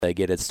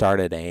get it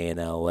started, and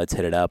let's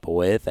hit it up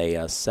with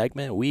a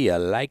segment we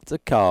like to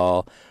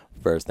call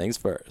First Things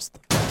First.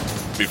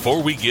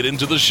 Before we get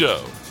into the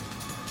show,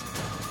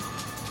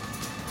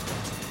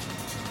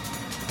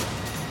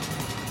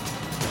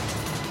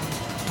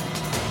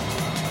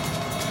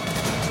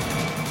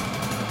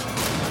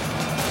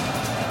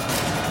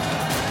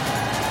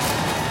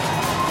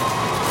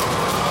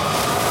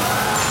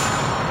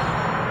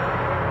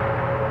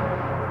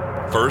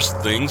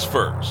 First Things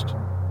First.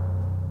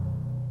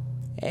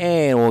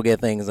 And we'll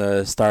get things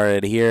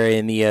started here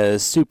in the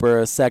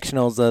Super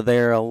Sectionals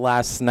there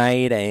last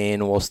night,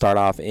 and we'll start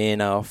off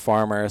in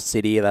Farmer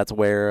City. That's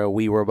where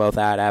we were both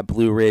at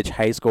Blue Ridge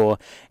High School,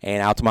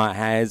 and Altamont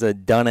has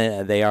done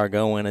it. They are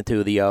going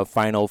into the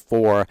Final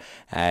Four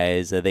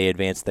as they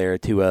advance there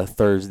to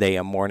Thursday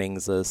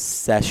morning's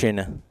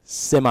session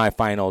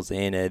semifinals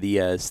in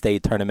the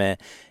state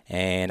tournament.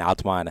 And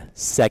Altamont,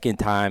 second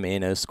time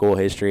in school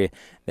history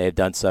they've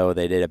done so.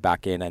 They did it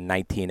back in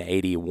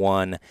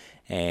 1981.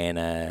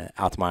 And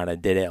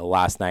Altamont did it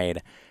last night,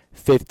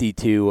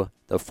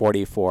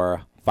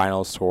 52-44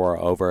 final score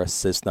over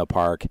Cessna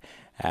Park,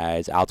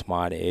 as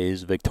Altamont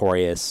is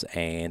victorious,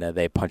 and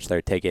they punched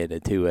their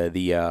ticket to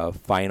the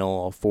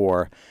Final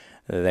Four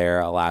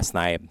there last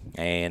night.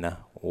 And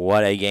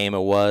what a game it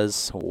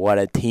was, what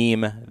a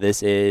team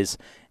this is,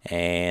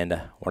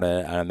 and what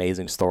an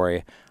amazing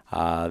story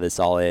this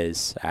all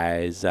is,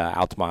 as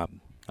Altamont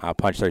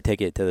punched their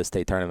ticket to the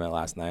state tournament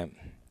last night.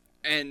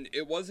 And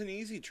it wasn't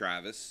easy,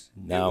 Travis.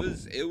 No.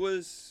 It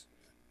was.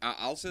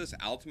 I'll say this: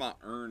 Altamont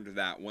earned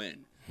that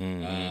win.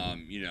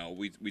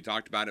 Mm-hmm. We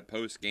talked about it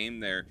post game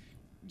there.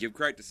 Give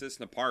credit to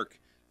Cessna Park.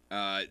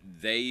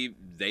 They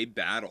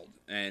battled,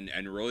 and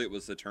really it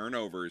was the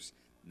turnovers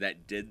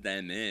that did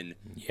them in.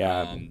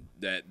 Yeah.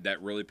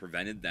 That really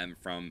prevented them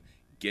from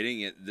getting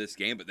it this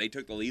game. But they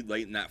took the lead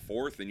late in that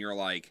fourth, and you're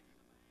like,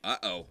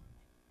 uh-oh,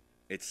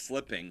 it's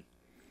slipping.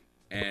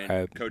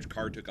 And Coach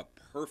Carr took a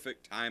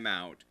perfect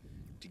timeout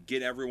to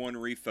get everyone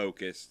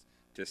refocused,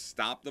 to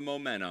stop the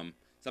momentum.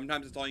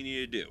 Sometimes it's all you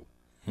need to do.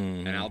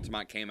 And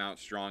Altamont came out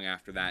strong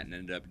after that and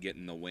ended up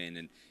getting the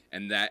win.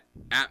 And that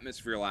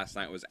atmosphere last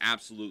night was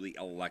absolutely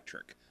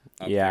electric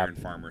up there in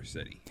Farmer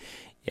City.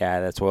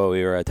 Yeah, that's what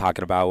we were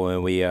talking about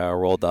when we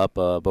rolled up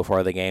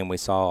before the game. We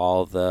saw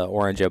all the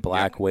orange and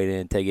black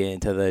waiting to get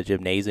into the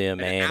gymnasium,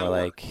 and we're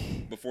like,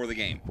 before the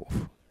game.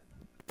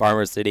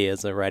 Farmer City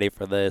isn't ready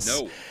for this.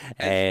 No.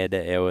 And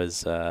it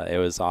was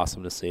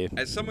awesome to see.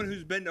 As someone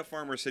who's been to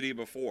Farmer City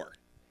before,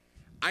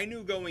 I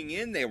knew going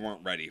in they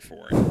weren't ready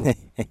for it.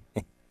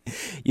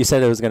 You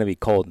said it was going to be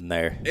cold in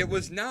there. It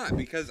was not,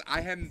 because I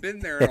haven't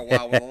been there in a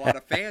while with a lot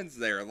of fans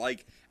there,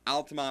 like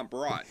Altamont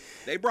brought.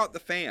 They brought the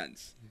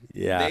fans.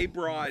 Yeah. They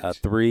brought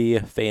 3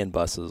 fan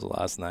buses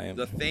last night.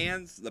 The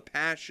fans, the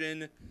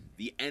passion,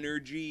 the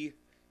energy,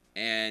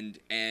 and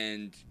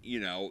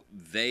it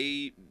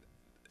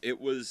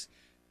was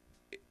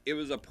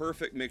a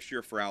perfect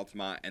mixture for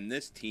Altamont, and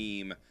this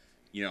team,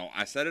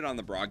 I said it on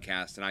the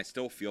broadcast, and I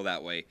still feel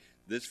that way.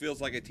 This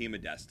feels like a team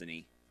of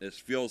destiny. This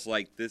feels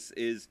like this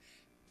is,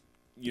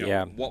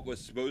 what was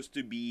supposed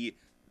to be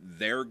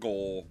their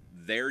goal,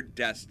 their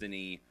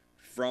destiny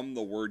from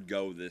the word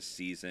go this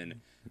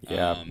season.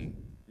 Yeah. And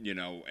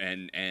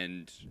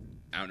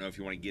I don't know if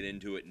you want to get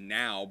into it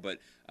now, but,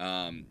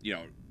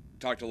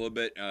 talked a little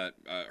bit,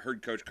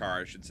 heard Coach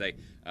Carr, I should say,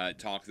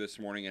 talk this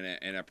morning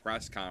in a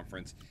press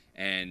conference.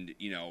 And,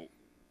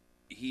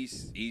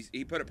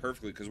 he put it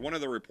perfectly, because one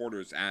of the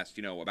reporters asked,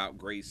 about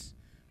Grace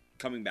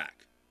coming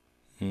back.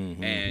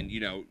 Mm-hmm. And,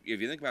 if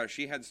you think about it,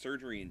 she had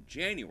surgery in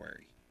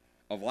January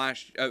of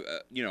last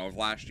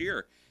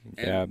year.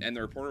 And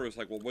the reporter was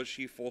like, well, was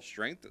she full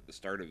strength at the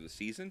start of the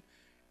season?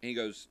 And he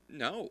goes,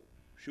 no,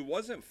 she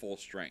wasn't full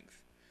strength.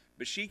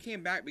 But she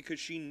came back because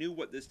she knew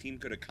what this team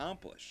could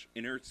accomplish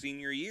in her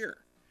senior year.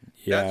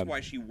 Yeah. That's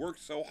why she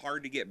worked so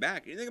hard to get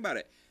back. And you think about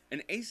it,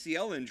 an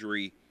ACL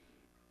injury,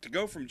 to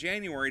go from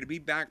January to be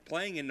back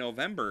playing in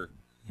November,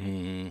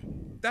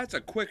 that's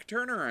a quick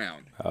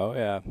turnaround. Oh,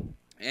 yeah.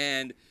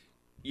 And,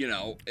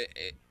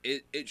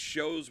 it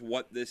shows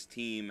what this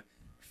team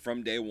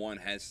from day one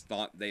has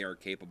thought they are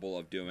capable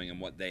of doing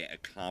and what they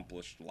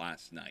accomplished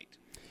last night.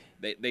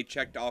 They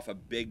checked off a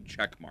big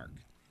check mark.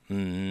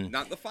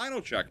 Not the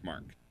final check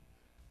mark,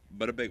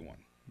 but a big one.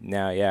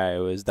 No, yeah, it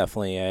was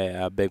definitely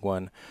a big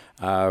one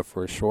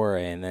for sure.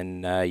 And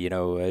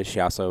then, she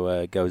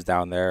also goes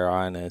down there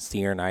on a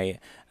senior night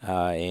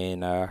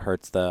and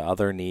hurts the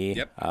other knee.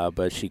 Yep.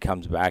 But she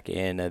comes back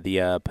in the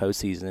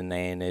postseason,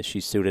 and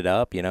she's suited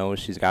up.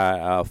 She's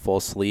got a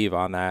full sleeve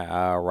on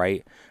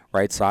that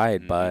right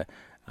side, but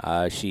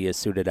she is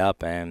suited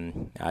up,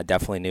 and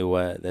definitely knew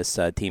what this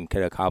team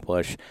could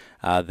accomplish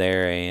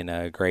there.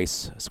 And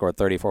Grace scored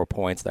 34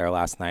 points there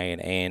last night,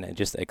 and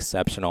just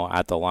exceptional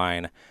at the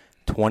line.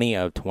 20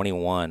 of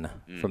 21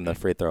 from the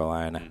free throw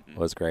line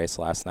was Grace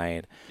last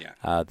night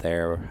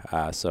there.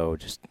 So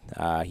just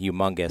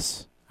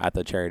humongous at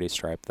the charity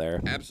stripe there.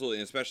 Absolutely,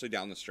 and especially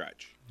down the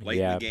stretch. Late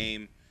in the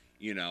game,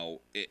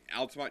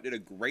 Altamont did a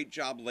great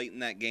job late in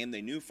that game.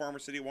 They knew Farmer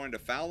City wanted to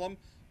foul them,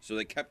 So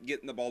they kept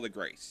getting the ball to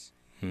Grace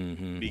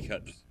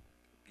because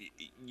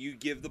you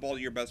give the ball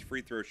to your best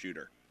free throw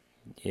shooter.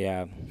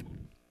 Yeah.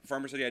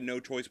 Farmer said he had no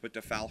choice but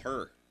to foul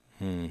her.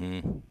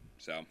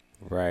 So.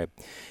 Right.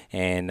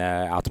 And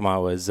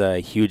Altamont was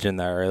huge in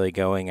the early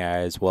going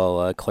as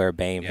well. Claire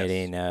Bame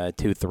hitting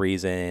 2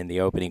 threes in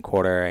the opening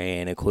quarter,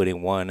 and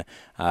including one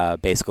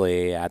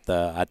basically at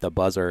the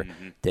buzzer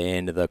to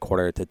end the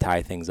quarter to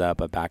tie things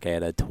up back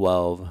at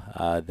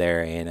 12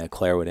 there. And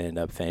Claire would end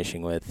up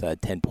finishing with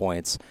 10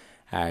 points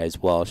as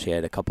well. She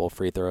had a couple of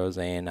free throws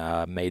and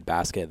made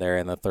basket there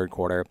in the third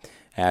quarter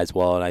as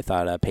well. And I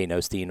thought Peyton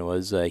Osteen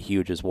was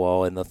huge as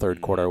well in the third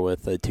quarter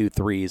with 2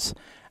 threes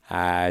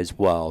as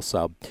well.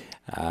 So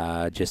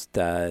just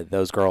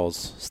those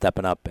girls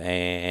stepping up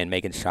and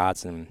making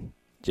shots, and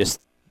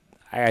just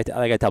like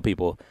I tell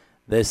people,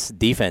 this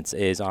defense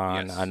is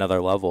on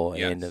another level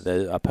in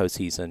the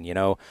postseason. You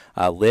know,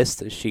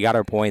 List, she got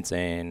her points,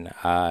 and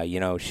you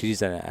know,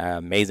 she's an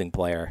amazing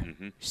player.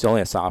 She's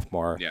only a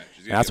sophomore. Yeah,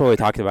 and that's what we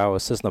talked about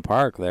with Sectional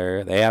Park.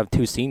 They have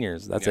 2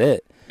 seniors. That's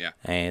it. Yeah.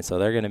 And so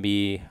they're going to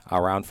be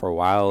around for a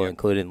while,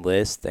 including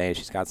List, and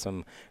she's got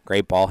some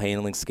great ball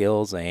handling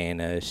skills,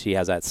 and she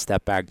has that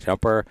step back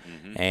jumper,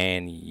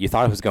 and you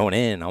thought it was going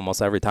in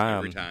almost every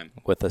time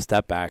with the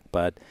step back,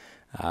 but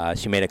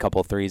she made a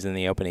couple threes in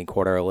the opening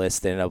quarter.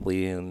 List ended up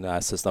leading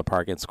Sectional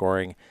Park in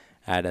scoring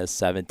at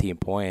 17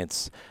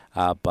 points.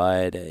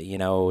 But, you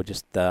know,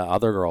 just the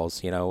other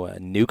girls, you know,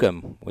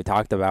 Newcomb, we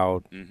talked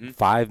about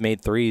 5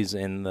 made threes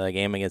in the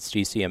game against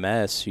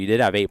GCMS. She did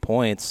have 8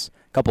 points.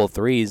 Couple of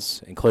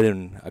threes,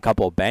 including a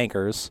couple of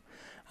bankers.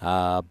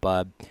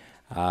 But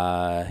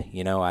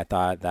you know, I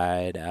thought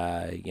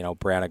that, you know,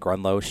 Brianna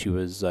Grunlow, she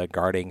was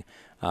guarding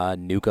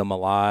Newcomb a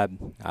lot.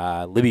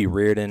 Libby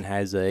Reardon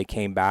has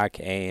came back,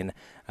 and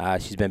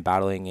she's been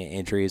battling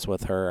injuries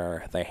with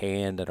the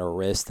hand and her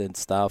wrist and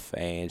stuff,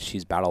 and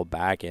she's battled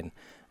back, and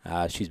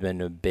she's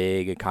been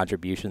big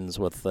contributions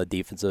with the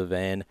defensive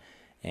end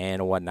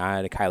and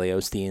whatnot. Kylie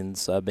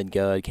Osteen's been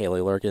good. Kaylee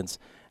Lurkins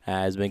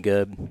has been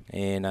good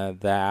in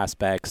that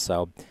aspect.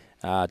 So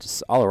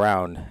just all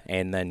around.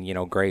 And then, you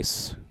know,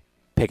 Grace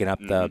picking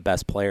up the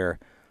best player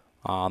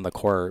on the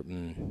court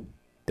and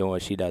doing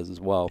what she does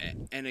as well.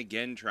 And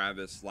again,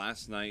 Travis,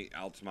 last night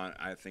Altamont,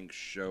 I think,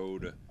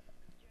 showed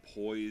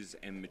poise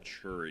and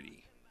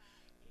maturity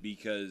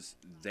because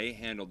they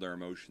handled their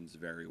emotions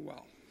very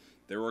well.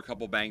 There were a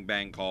couple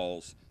bang-bang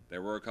calls.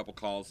 There were a couple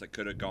calls that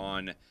could have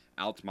gone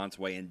Altamont's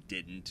way and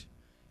didn't.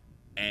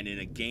 And in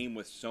a game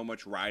with so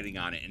much riding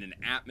on it, in an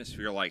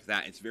atmosphere like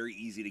that, it's very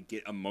easy to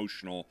get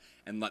emotional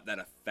and let that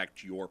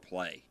affect your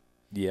play.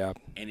 Yeah.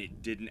 And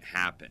it didn't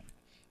happen.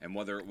 And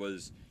whether it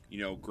was, you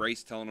know,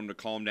 Grace telling them to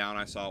calm down,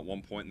 I saw at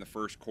one point in the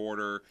first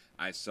quarter,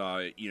 I saw,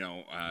 you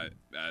know,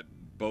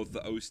 both the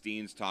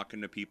Osteens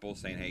talking to people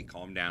saying, hey,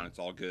 calm down, it's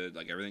all good,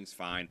 like everything's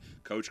fine.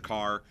 Coach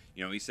Carr,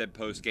 you know, he said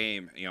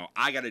post-game, you know,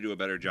 I got to do a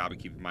better job of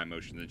keeping my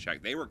emotions in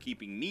check. They were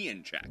keeping me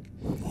in check.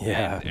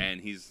 Yeah.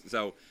 And he's,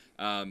 so...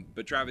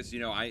 but Travis, you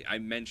know, I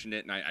mentioned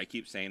it, and I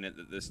keep saying it,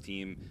 that this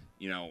team,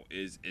 you know,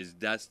 is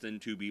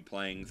destined to be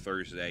playing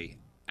Thursday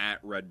at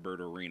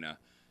Redbird Arena.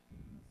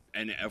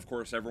 And, of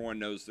course, everyone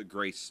knows the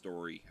Grace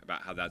story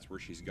about how that's where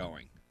she's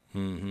going.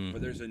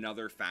 But there's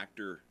another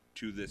factor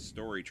to this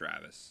story,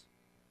 Travis.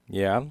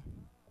 Yeah?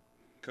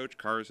 Coach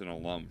Carr's an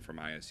alum from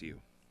ISU.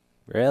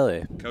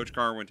 Really? Coach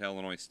Carr went to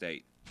Illinois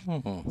State.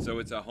 So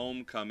it's a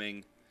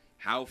homecoming.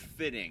 How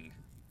fitting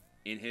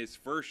in his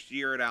first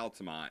year at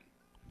Altamont.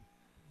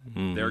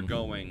 They're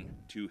going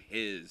to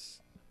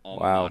his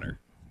alma mater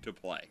to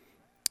play.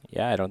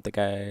 Yeah, I don't think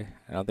I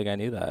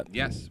knew that.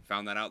 Yes,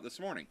 found that out this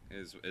morning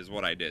is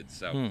what I did.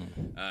 So,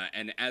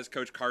 and as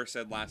Coach Carr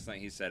said last night,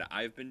 he said,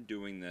 I've been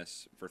doing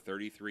this for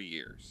 33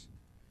 years.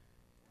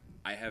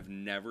 I have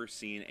never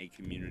seen a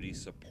community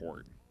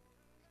support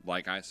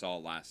like I saw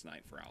last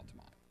night for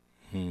Altamont.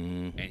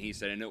 And he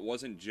said, and it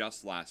wasn't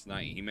just last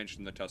night. He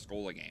mentioned the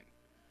Tuscola game.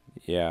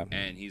 Yeah.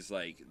 And he's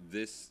like,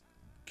 this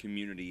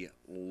community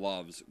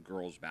loves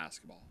girls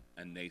basketball,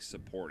 and they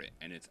support it,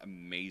 and it's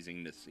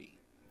amazing to see.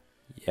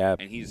 Yeah.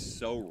 And he's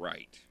so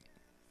right.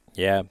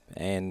 Yeah,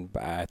 and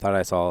I thought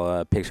I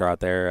saw a picture out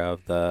there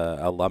of the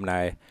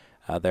alumni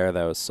there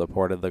that was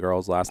supported the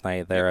girls last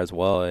night there as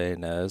well,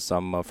 and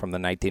some from the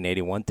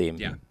 1981 team.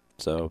 Yeah.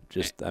 So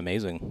just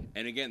amazing.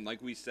 And again,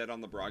 like we said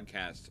on the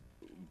broadcast,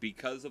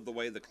 because of the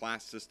way the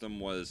class system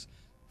was,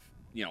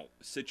 you know,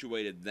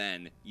 situated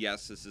then,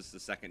 yes, this is the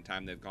second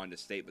time they've gone to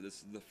state, but this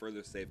is the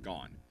furthest they've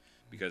gone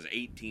because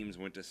 8 teams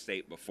went to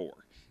state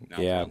before. Now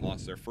they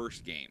lost their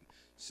first game.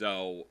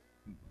 So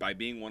by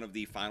being one of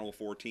the final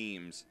 4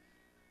 teams,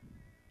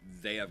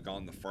 they have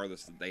gone the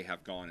farthest that they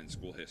have gone in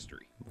school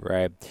history.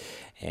 Right.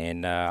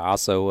 And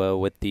also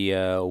with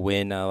the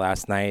win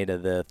last night,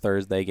 the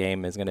Thursday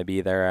game is going to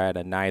be there at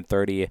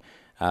 9:30.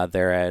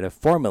 They're at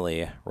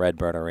formerly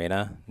Redbird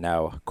Arena,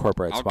 now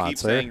corporate sponsor. I'll keep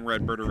saying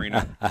Redbird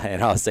Arena.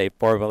 And I'll say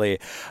formerly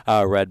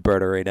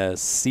Redbird Arena,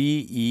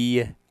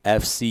 CEFCU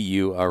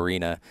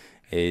Arena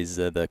is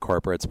the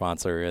corporate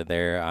sponsor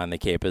there on the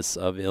campus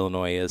of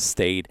Illinois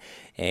State.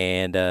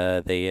 And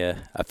they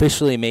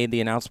officially made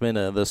the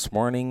announcement this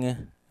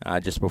morning,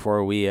 just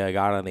before we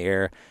got on the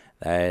air,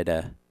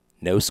 that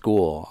no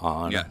school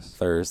on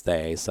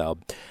Thursday. So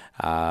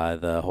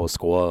the whole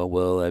school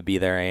will be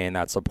there, and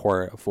that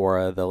support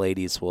for the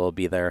ladies will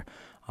be there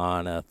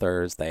on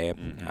Thursday.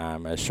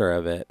 I'm sure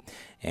of it.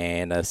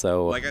 And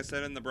so, like I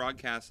said in the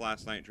broadcast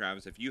last night,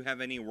 Travis, if you have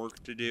any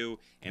work to do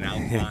in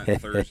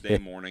Altamont Thursday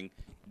morning,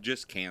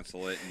 just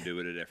cancel it and do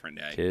it a different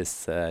day.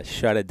 Just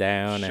shut it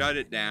down. Shut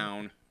it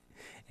down.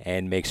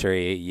 And make sure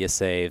you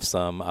save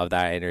some of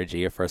that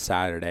energy for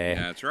Saturday.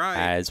 That's right.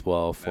 As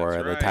well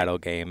for the title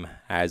game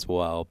as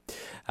well.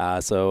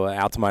 So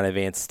Altamont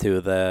advanced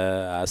to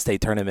the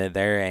state tournament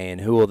there,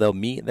 and who will they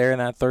meet there in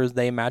that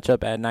Thursday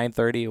matchup at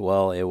 9:30?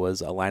 Well, it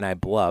was Illini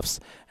Bluffs,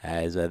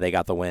 as they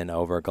got the win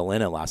over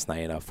Galena last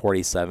night.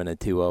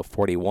 47-2,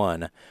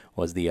 41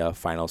 was the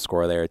final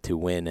score there to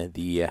win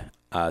the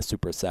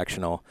Super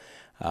Sectional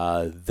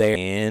there.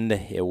 And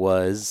it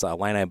was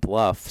Illini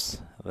Bluffs.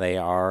 They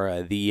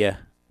are the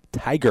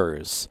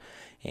Tigers,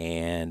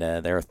 and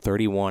they're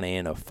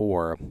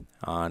 31-4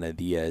 on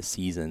the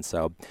season.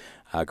 So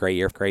great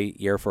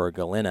year for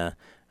Galena.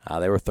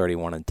 They were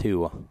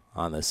 31-2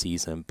 on the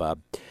season, but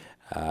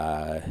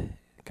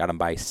got them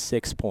by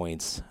 6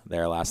 points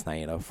there last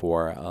night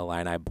for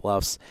Illini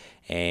Bluffs.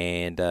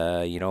 And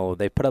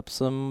they put up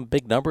some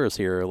big numbers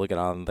here looking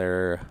on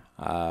their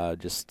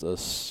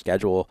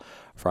schedule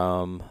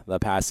from the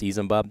past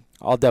season, but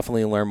I'll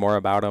definitely learn more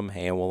about them,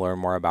 and we'll learn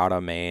more about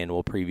them, and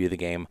we'll preview the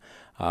game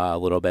a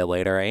little bit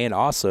later. And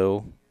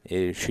also,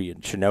 it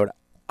should note,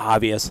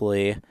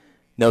 obviously,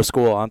 no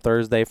school on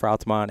Thursday for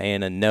Altamont,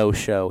 and a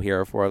no-show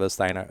here for the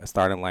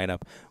starting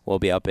lineup. We'll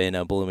be up in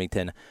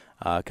Bloomington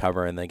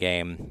covering the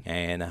game,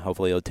 and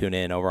hopefully you'll tune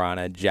in over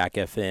on Jack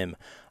FM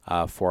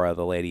for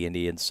the Lady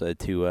Indians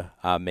to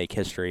make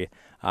history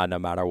no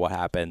matter what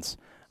happens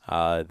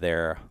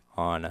there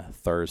on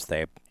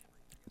Thursday.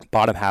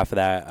 Bottom half of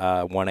that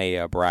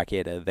 1A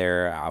bracket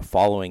there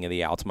following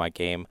the Altamont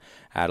game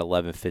at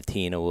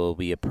 11:15 will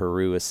be a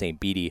Peru St.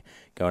 Bede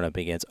going up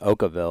against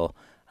Oakville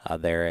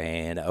there,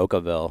 and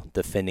Oakville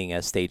defending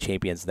as state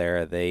champions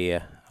there.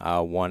 They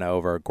won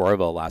over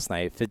Goreville last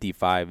night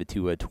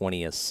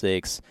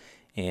 55-26,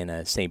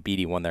 and St.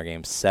 Bede won their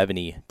game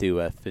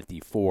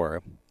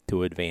 70-54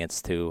 to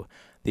advance to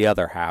the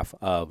other half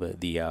of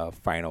the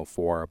Final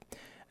Four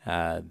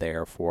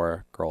there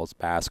for girls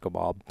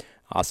basketball.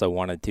 Also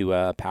wanted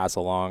to pass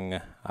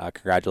along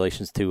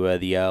congratulations to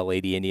the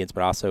Lady Indians,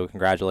 but also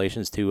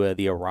congratulations to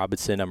the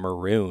Robinson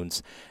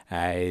Maroons,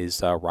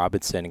 as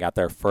Robinson got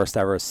their first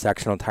ever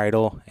sectional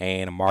title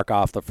and mark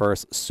off the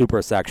first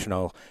super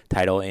sectional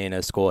title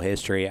in school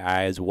history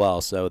as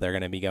well. So they're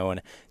going to be going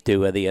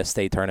to the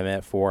state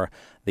tournament for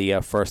the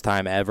first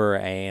time ever,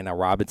 and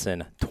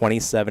Robinson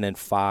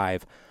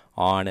 27-5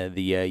 on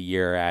the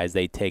year as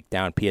they take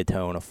down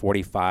Piatone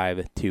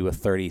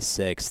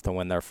 45-36 to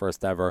win their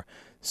first ever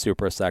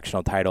super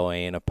sectional title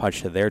and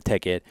punch their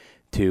ticket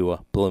to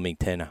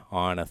Bloomington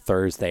on a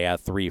Thursday at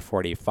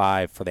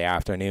 3:45 for the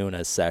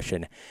afternoon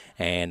session.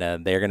 And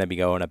they're going to be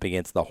going up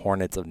against the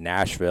Hornets of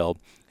Nashville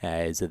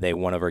as they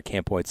won over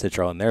Camp Point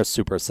Central in their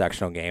super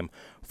sectional game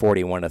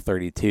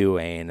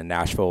 41-32, and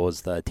Nashville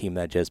was the team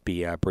that just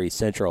beat Breeze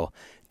Central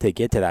to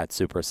get to that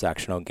super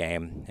sectional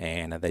game,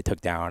 and they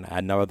took down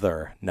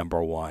another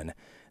number one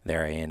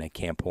there in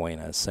Camp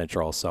Point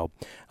Central. So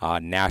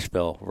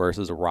Nashville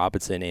versus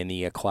Robinson in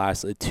the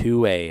Class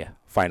 2A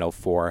Final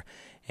Four.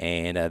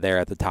 And there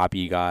at the top,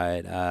 you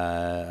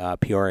got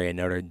Peoria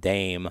Notre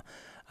Dame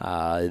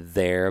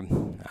there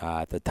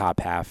at the top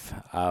half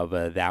of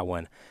that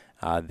one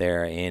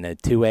there in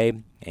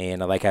 2A.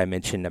 And like I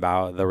mentioned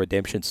about the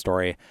redemption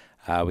story,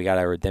 we got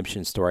a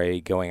redemption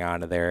story going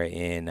on there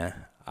in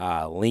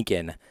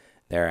Lincoln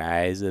there,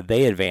 as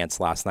they advanced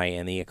last night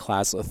in the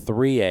Class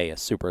 3A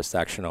Super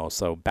Sectional.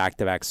 So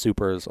back-to-back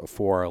supers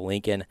for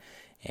Lincoln,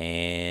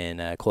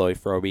 and Chloe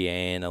Froby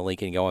and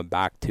Lincoln going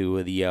back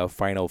to the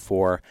Final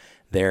Four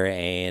there.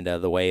 And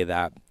the way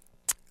that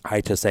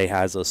IHSA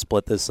has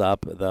split this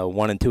up, the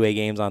 1 and 2A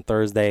games on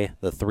Thursday,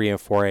 the 3 and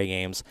 4A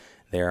games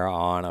there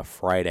on a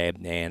Friday,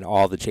 and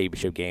all the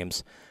championship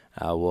games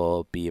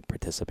will be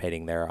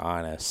participating there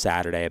on a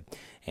Saturday.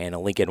 And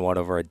Lincoln won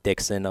over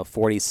Dixon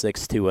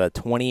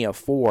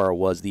 46-24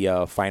 was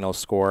the final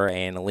score,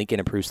 and Lincoln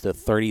improves to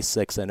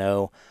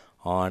 36-0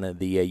 on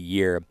the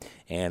year.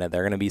 And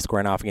they're going to be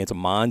squaring off against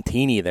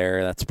Montini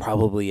there. That's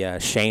probably a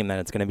shame that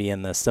it's going to be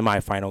in the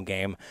semifinal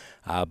game,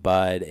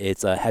 but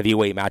it's a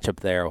heavyweight matchup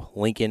there.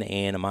 Lincoln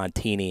and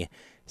Montini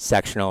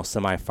sectional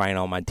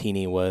semifinal.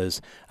 Montini was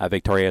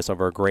victorious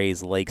over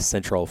Grays Lake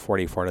Central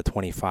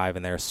 44-25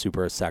 in their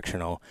super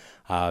sectional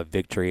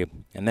victory.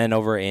 And then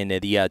over in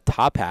the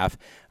top half,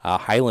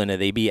 Highland,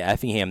 they beat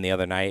Effingham the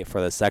other night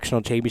for the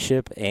sectional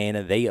championship,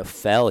 and they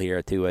fell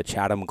here to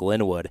Chatham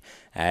Glenwood,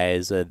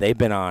 as they've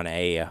been on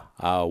a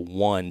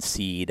 1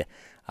 seed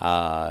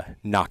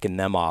knocking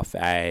them off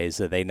as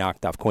they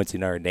knocked off Quincy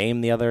Notre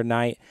Dame the other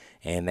night,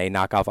 and they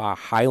knock off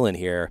Highland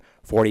here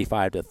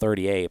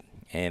 45-38,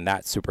 and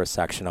that super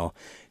sectional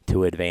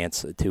to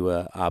advance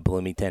to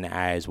Bloomington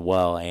as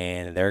well,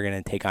 and they're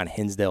going to take on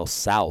Hinsdale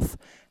South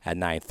at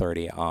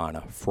 9:30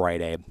 on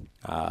Friday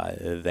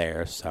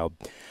there. So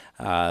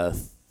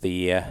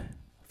the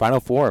Final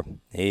Four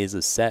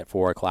is set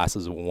for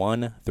classes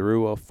 1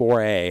 through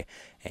 4A,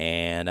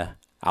 and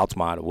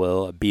Altamont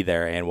will be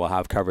there, and we'll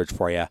have coverage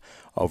for you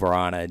over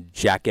on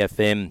Jack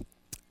FM.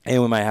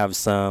 And we might have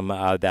some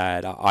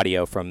that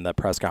audio from the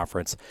press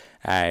conference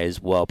as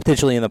well,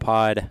 potentially in the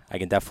pod. I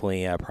can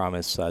definitely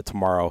promise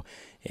tomorrow,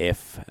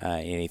 if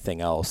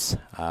anything else,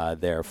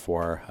 there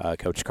for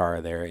Coach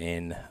Carr there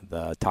in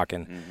the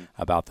talking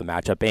about the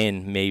matchup,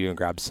 and maybe even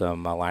grab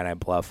some Illini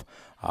Bluff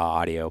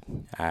audio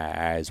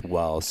as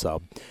well.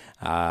 So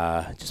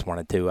just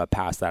wanted to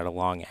pass that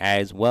along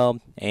as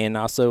well, and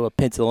also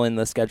pencil in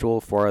the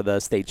schedule for the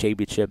state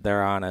championship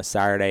there on a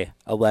Saturday,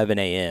 11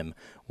 a.m.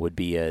 would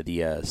be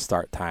the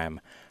start time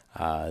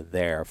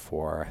there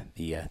for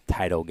the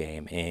title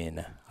game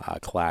in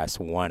Class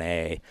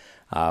 1A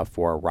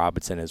for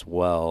Robinson as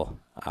well.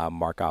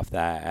 Mark off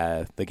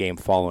that the game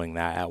following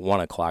that at 1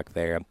 o'clock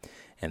there.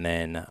 And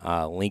then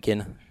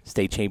Lincoln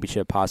State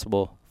Championship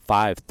possible,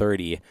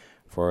 5:30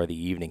 for the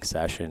evening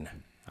session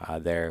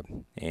there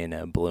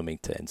in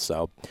Bloomington.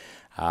 So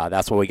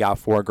that's what we got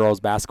for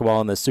girls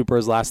basketball in the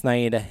Supers last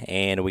night,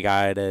 and we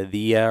got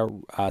the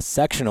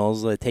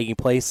sectionals taking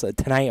place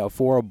tonight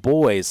for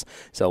boys.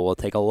 So we'll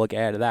take a look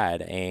at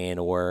that,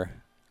 and we're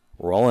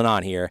rolling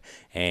on here,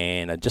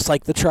 and just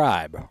like the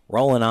Tribe,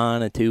 rolling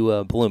on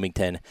to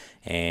Bloomington,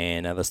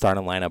 and the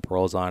starting lineup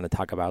rolls on to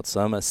talk about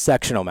some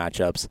sectional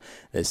matchups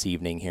this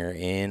evening here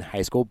in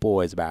high school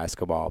boys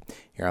basketball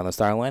here on the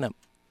starting lineup.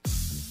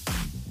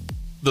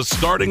 The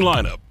starting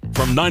lineup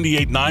from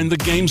 98.9 The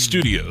Game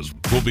Studios.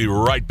 We'll be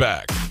right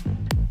back.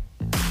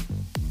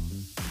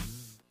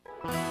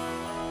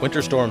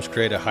 Winter storms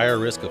create a higher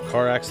risk of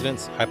car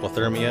accidents,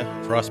 hypothermia,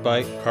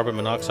 frostbite, carbon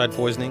monoxide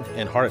poisoning,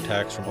 and heart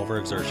attacks from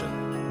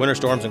overexertion. Winter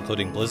storms,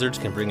 including blizzards,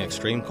 can bring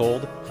extreme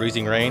cold,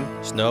 freezing rain,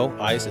 snow,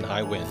 ice, and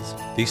high winds.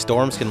 These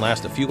storms can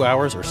last a few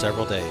hours or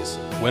several days.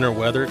 Winter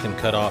weather can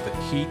cut off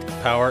heat,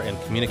 power,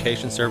 and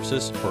communication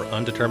services for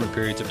undetermined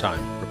periods of time.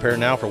 Prepare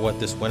now for what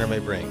this winter may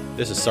bring.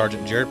 This is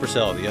Sergeant Jared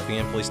Purcell of the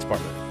FEM Police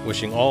Department,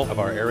 wishing all of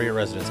our area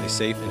residents a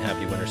safe and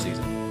happy winter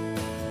season.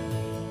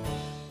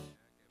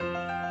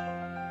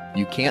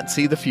 You can't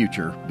see the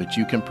future, but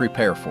you can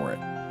prepare for it.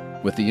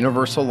 With the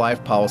Universal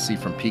Life Policy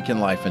from Pekin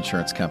Life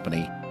Insurance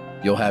Company,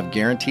 you'll have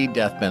guaranteed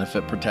death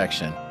benefit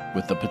protection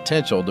with the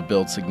potential to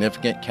build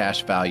significant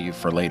cash value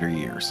for later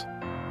years.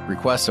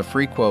 Request a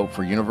free quote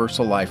for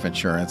Universal Life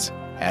Insurance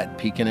at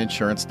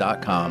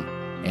pekininsurance.com,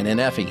 and in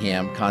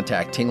Effingham,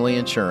 contact Tingley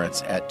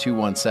Insurance at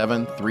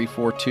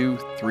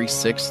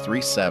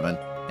 217-342-3637,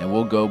 and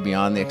we'll go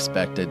beyond the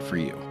expected for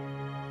you.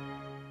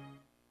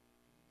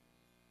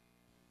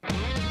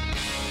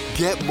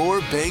 Get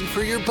more bang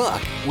for your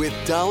buck with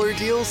dollar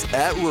deals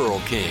at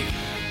Rural King.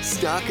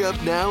 Stock up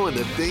now on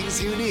the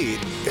things you need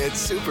at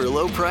super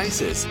low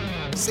prices.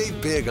 Save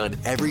big on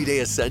everyday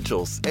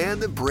essentials and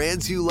the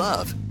brands you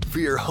love for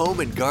your home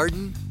and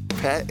garden,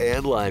 pet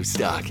and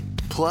livestock,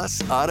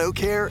 plus auto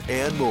care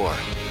and more.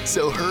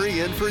 So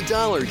hurry in for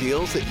dollar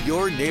deals at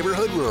your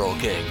neighborhood Rural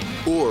King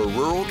or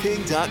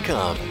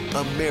ruralking.com,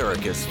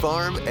 America's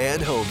farm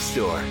and home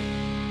store.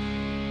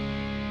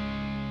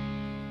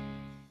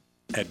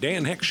 At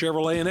Dan Heck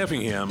Chevrolet in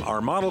Effingham,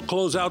 our model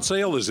closeout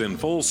sale is in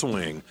full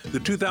swing. The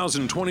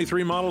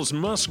 2023 models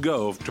must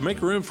go to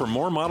make room for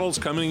more models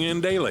coming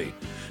in daily.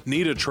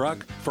 Need a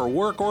truck for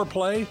work or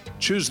play?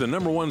 Choose the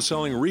 #1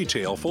 selling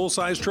retail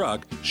full-size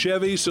truck,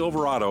 Chevy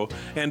Silverado,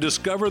 and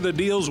discover the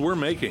deals we're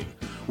making.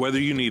 Whether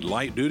you need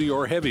light duty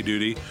or heavy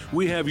duty,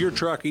 we have your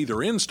truck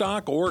either in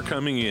stock or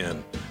coming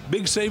in.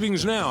 Big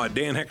savings now at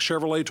Dan Heck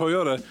Chevrolet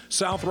Toyota,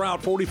 South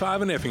Route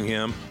 45 in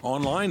Effingham,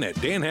 online at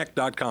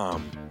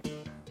danheck.com.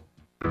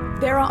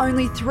 There are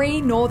only 3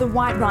 northern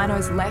white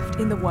rhinos left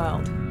in the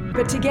world,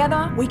 but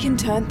together we can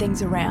turn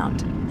things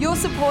around. Your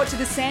support to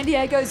the San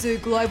Diego Zoo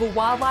Global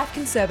Wildlife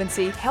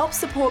Conservancy helps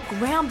support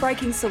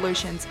groundbreaking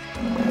solutions.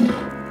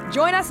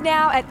 Join us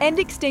now at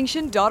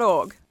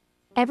endextinction.org.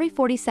 Every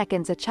 40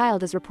 seconds, a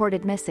child is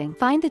reported missing.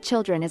 Find the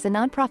Children is a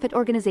nonprofit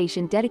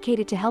organization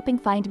dedicated to helping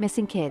find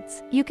missing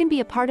kids. You can be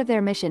a part of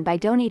their mission by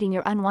donating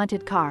your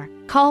unwanted car.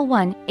 Call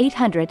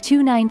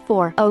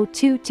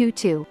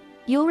 1-800-294-0222.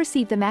 You'll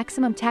receive the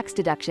maximum tax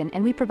deduction,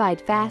 and we provide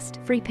fast,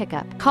 free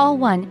pickup. Call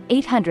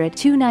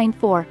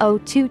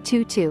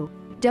 1-800-294-0222.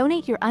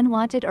 Donate your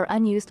unwanted or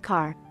unused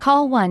car.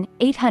 Call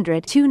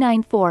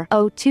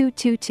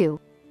 1-800-294-0222.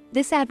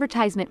 This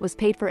advertisement was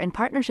paid for in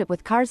partnership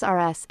with Cars R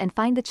Us and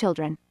Find the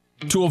Children.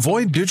 To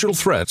avoid digital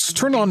threats,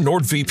 turn on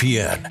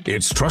NordVPN.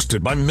 It's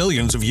trusted by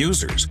millions of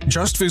users.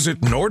 Just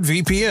visit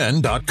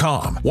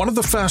NordVPN.com. One of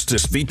the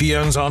fastest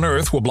VPNs on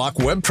Earth will block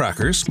web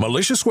trackers,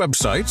 malicious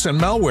websites, and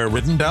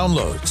malware-ridden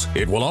downloads.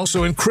 It will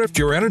also encrypt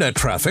your internet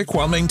traffic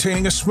while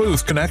maintaining a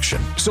smooth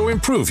connection. So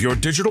improve your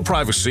digital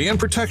privacy and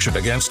protection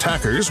against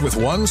hackers with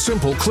one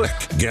simple click.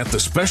 Get the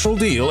special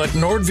deal at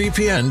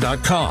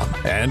NordVPN.com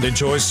and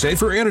enjoy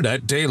safer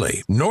internet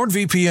daily.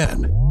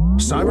 NordVPN.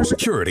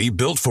 Cybersecurity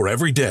built for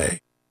every day.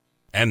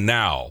 And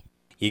now,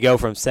 you go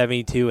from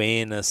 72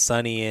 in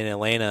sunny in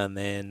Atlanta and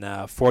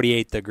then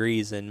 48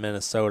 degrees in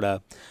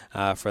Minnesota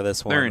for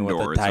this one. They're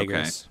indoors, with the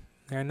Tigers. okay.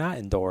 They're not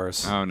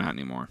indoors. Oh, not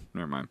anymore.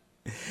 Never mind.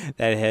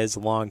 That has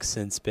long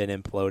since been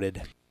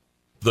imploded.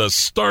 the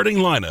starting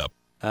lineup.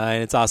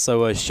 And it's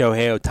also a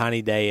Shohei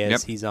Ohtani day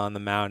as he's on the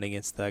mound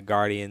against the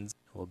Guardians.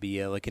 We'll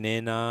be looking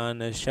in on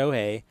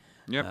Shohei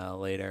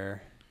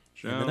later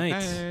in the night.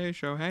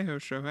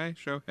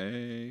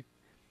 Shohei.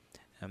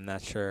 I'm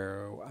not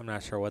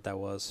sure what that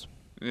was.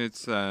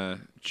 It's a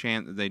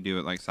chant that they do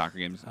at like soccer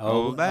games.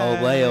 Ole,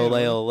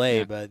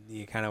 yeah. but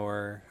you kind of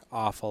were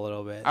off a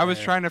little bit. I was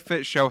trying to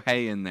fit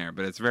Shohei in there,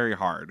 but it's very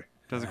hard.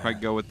 It doesn't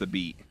quite go with the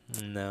beat.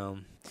 No.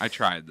 I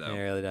tried, though. It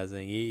really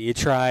doesn't. You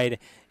tried.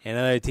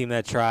 Another team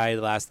that tried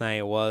last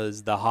night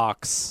was the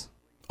Hawks.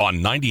 On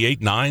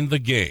 98.9 The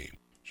Game.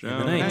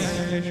 Shohei.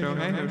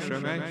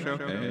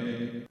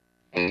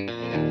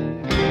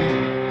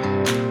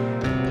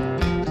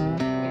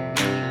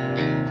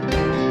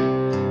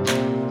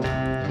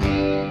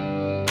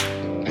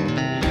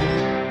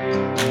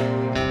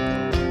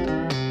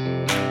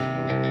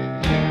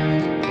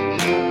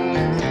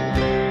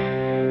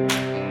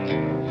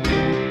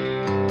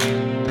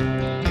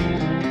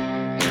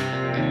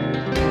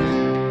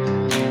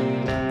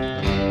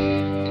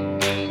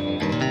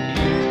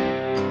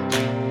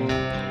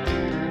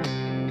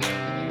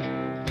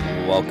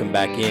 Welcome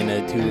back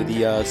into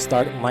the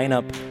starting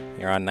lineup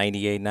here on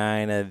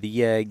 98.9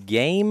 The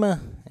Game.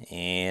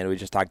 And we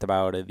just talked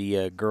about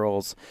the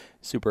girls'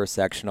 super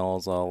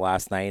sectionals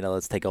last night.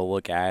 Let's take a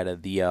look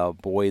at the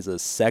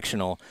boys'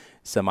 sectional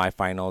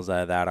semifinals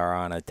that are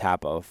on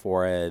tap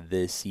for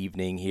this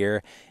evening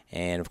here.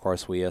 And, of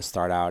course, we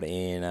start out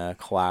in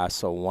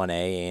Class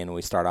 1A, and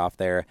we start off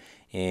there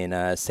in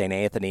St.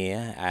 Anthony,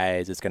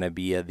 as it's going to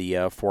be the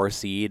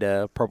 4-seed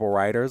Purple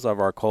Riders of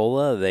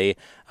Arcola. They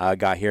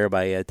got here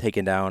by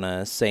taking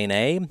down St.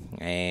 A,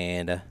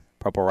 and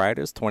Purple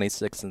Riders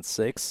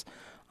 26-6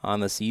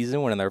 on the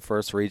season, winning their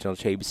first regional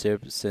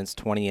championship since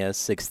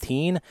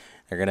 2016.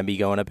 They're going to be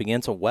going up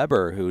against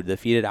Weber, who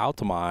defeated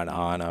Altamont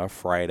on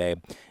Friday.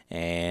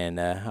 And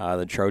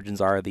the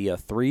Trojans are the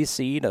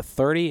 3-seed,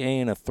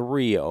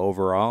 30-3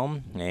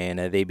 overall, and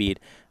they beat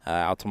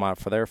Altamont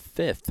for their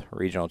 5th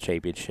regional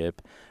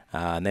championship.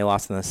 And they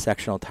lost in the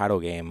sectional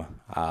title game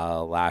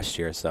last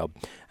year, so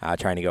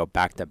trying to go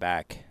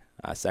back-to-back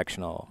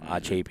sectional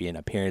champion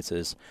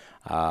appearances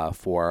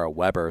for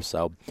Weber.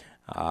 So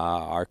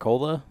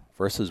Arcola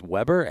versus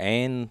Weber,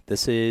 and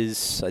this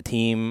is a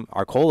team,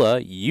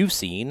 Arcola, you've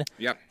seen,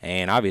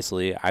 and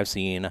obviously I've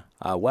seen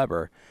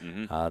Weber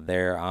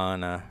there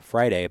on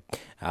Friday.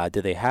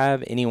 Do they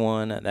have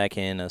anyone that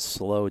can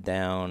slow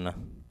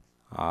down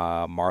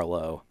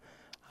Marlowe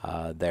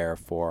there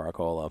for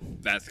Arcola?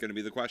 That's going to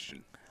be the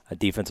question. A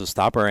defensive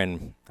stopper,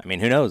 and, I mean,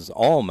 who knows?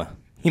 Ulm,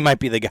 he might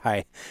be the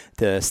guy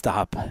to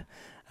stop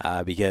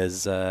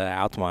because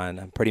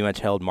Altamont pretty much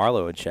held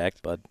Marlowe in check,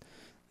 but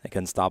they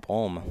couldn't stop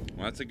Ulm.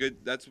 Well,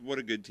 that's what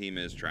a good team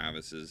is,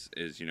 Travis, is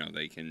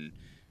they can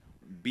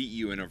beat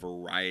you in a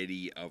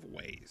variety of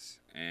ways.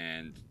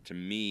 And to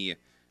me,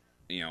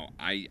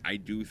 I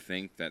do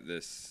think that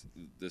this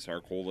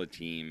Arcola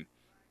team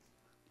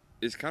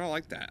is kind of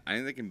like that. I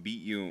think they can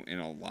beat you in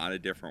a lot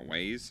of different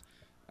ways.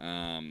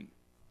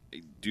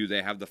 Do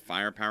they have the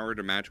firepower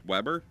to match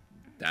Weber?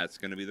 That's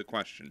going to be the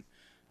question.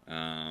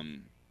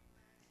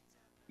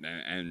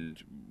 And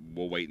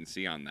we'll wait and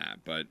see on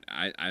that. But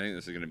I think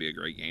this is going to be a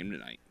great game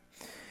tonight.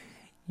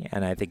 Yeah,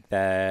 and I think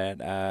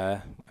that,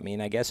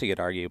 I guess you could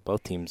argue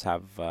both teams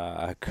have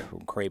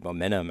great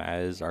momentum,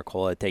 as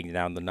Arcola taking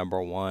down the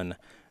number one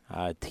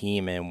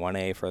team in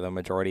 1A for the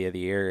majority of the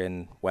year,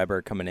 and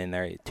Weber coming in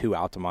there to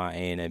Altamont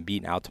and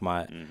beating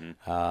Altamont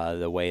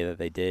the way that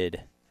they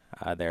did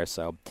there.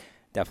 So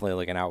definitely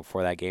looking out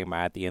for that game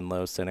at the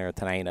Inlow Center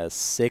tonight.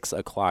 6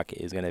 o'clock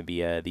is going to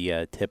be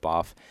the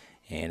tip-off.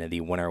 And the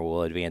winner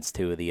will advance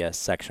to the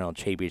sectional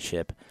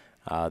championship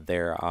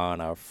there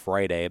on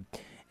Friday.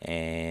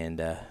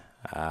 And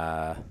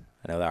I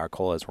know that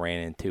Arcola has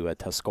ran into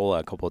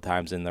Tuscola a couple of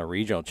times in the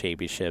regional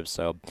championship.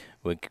 So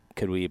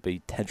could we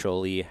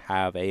potentially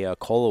have a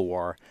Arcola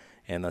war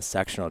in the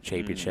sectional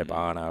championship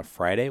on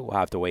Friday? We'll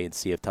have to wait and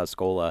see if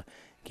Tuscola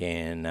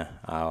can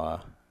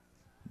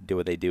do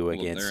what they do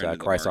against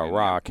Chrysler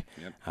Rock.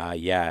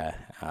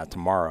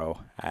 Tomorrow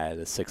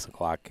at 6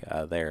 o'clock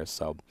there.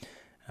 So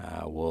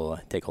we'll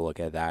take a look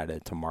at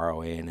that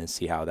tomorrow and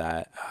see how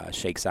that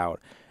shakes out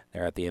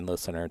there at the Inlow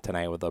Center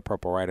tonight with the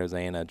Purple Riders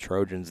and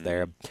Trojans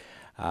there.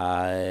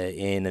 Also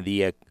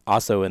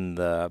in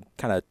the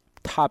kind of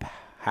top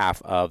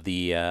half of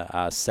the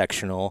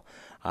sectional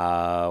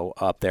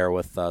up there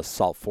with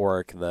Salt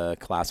Fork, the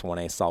Class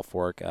 1A Salt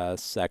Fork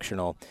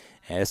sectional.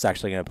 And it's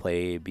actually going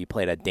to be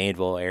played at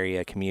Danville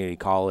Area Community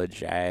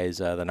College as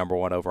the number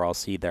 1 overall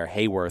seed there,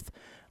 Hayworth.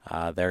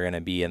 They're going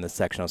to be in the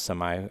sectional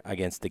semi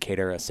against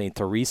Decatur St.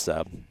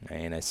 Teresa,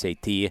 and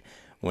St.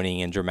 winning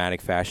in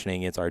dramatic fashion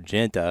against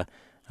Argenta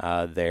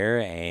there,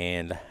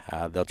 and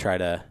they'll try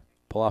to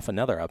pull off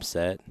another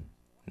upset.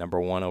 Number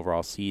 1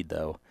 overall seed,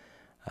 though,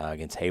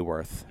 against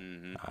Hayworth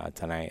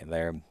tonight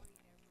there.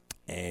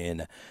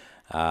 And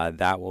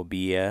that will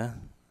be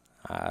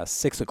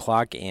 6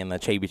 o'clock, and the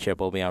championship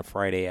will be on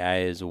Friday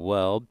as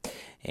well.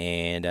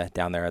 And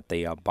down there at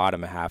the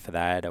bottom half of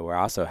that, we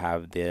also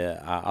have the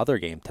other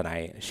game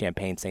tonight,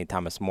 Champaign St.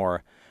 Thomas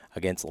More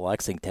against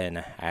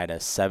Lexington at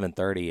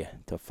 7:30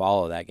 to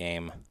follow that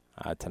game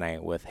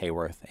tonight with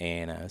Hayworth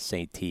and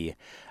St. T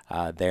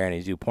there. And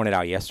as you pointed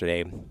out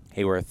yesterday,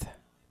 Hayworth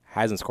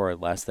hasn't scored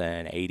less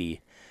than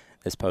 80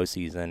 this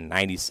postseason,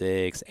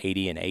 96,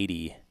 80, and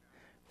 80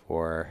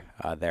 for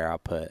their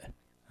output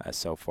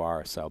so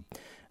far. So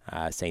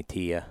St.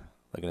 T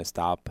looking to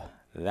stop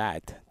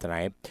that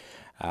tonight.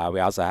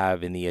 We also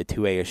have in the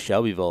 2A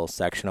Shelbyville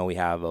sectional, we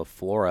have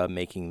Flora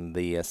making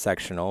the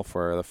sectional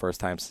for the first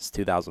time since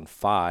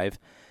 2005,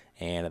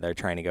 and they're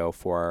trying to go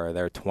for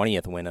their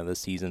 20th win of the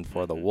season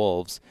for the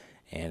Wolves,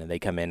 and they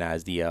come in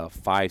as the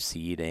 5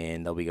 seed,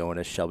 and they'll be going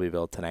to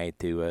Shelbyville tonight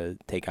to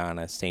take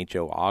on St.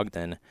 Joe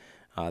Ogden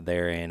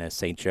there in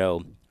St.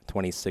 Joe,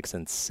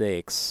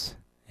 26-6,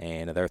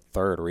 and their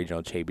 3rd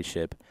regional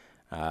championship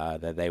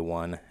that they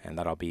won, and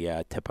that'll be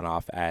tipping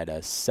off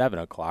at 7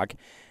 o'clock.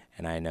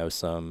 And I know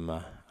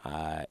some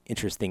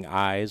interesting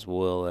eyes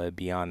will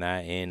be on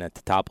that in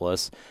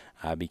Teutopolis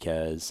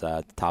because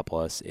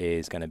Teutopolis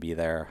is going to be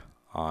there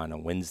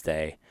on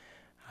Wednesday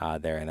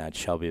there in that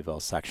Shelbyville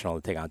sectional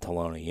to take on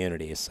Tolona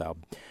Unity. So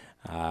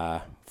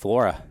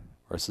Flora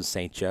versus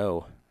St.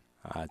 Joe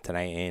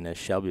tonight in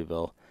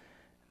Shelbyville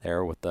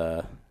there with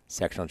the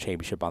sectional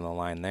championship on the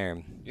line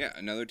there. Yeah,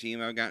 another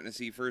team I've gotten to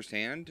see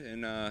firsthand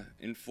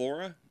in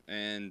Flora,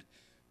 and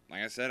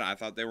like I said, I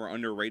thought they were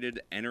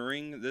underrated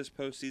entering this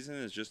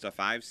postseason as just a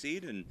 5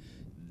 seed, and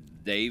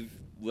they've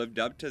lived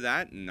up to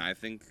that, and I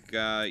think it's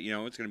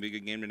going to be a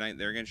good game tonight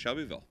there against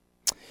Shelbyville.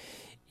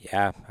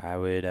 Yeah, I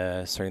would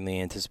certainly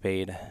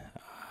anticipate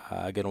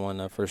a good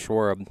one for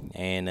sure.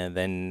 And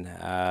then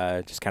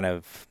just kind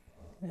of,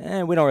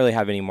 we don't really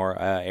have any more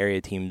area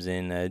teams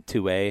in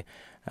 2A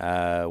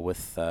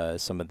with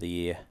some of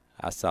the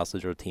South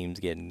Central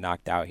teams getting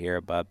knocked out here,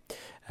 but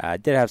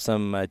did have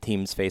some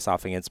teams face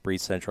off against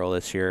Breeze Central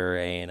this year,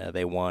 and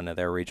they won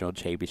their regional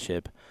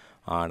championship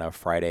on a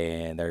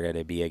Friday, and they're going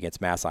to be against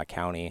Massac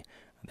County.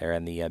 They're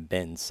in the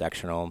Benton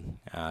sectional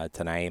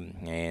tonight,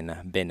 and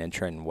Benton and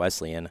Trenton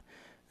Wesleyan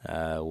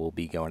will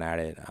be going at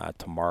it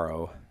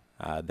tomorrow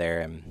there.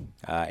 And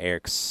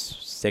Eric's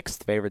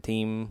 6th favorite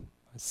team,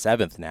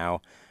 7th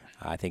now,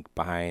 I think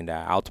behind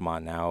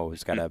Altamont now,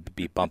 who's got to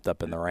be bumped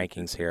up in the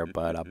rankings here,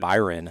 but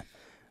Byron,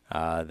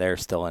 they're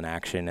still in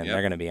action, and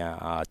they're going to be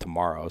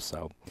tomorrow.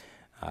 So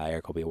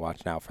Eric will be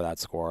watching out for that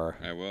score.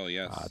 I will,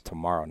 yes.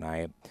 Tomorrow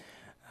night.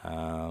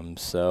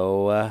 Let's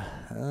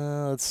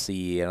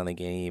see. I don't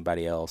think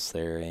anybody else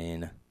there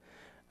in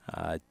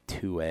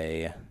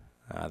 2A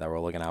that we're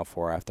looking out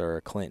for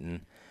after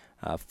Clinton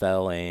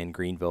fell and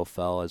Greenville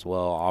fell as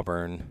well.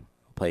 Auburn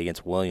will play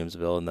against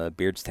Williamsville in the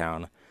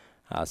Beardstown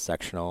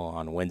sectional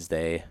on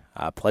Wednesday.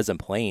 Pleasant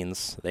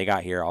Plains, they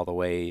got here all the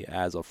way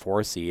as a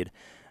 4 seed.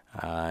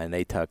 And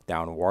they took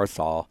down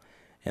Warsaw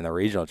in the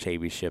regional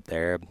championship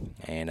there,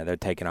 and they're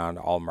taking on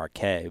All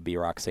Marquette. It would be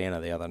Roxana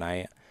the other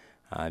night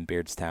in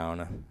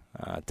Beardstown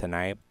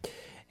tonight.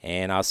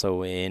 And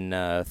also in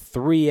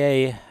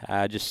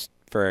 3A, just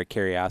for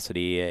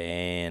curiosity,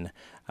 and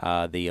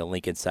the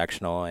Lincoln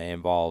sectional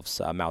involves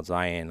Mount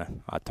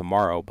Zion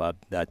tomorrow, but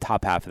the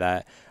top half of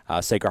that,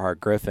 Sacred Heart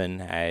Griffin,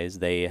 as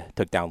they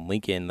took down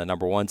Lincoln, the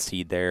number 1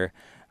 seed there,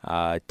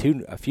 a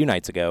few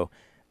nights ago.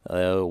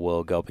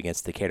 Will go up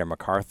against Decatur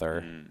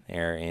MacArthur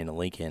there in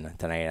Lincoln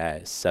tonight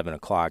at 7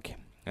 o'clock.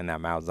 And that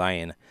Mount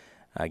Zion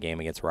game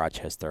against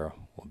Rochester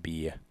will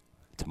be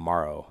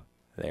tomorrow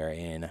there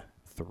in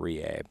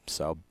 3A.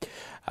 So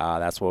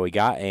that's what we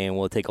got, and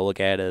we'll take a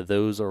look at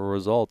those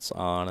results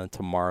on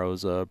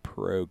tomorrow's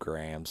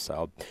program.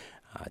 So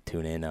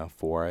tune in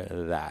for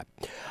that.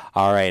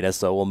 All right,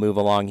 so we'll move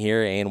along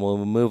here, and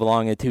we'll move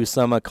along into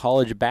some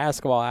college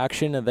basketball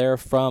action there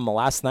from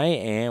last night,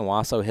 and we'll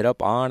also hit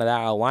up on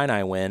that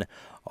Illini win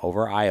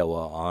over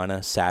Iowa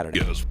on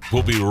Saturday.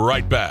 We'll be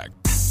right back.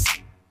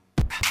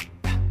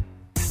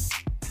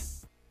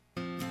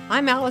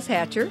 I'm Alice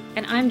Hatcher.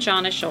 And I'm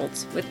Jonna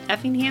Schultz with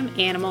Effingham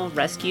Animal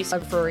Rescue.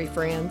 Furry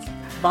friends.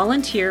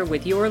 Volunteer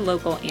with your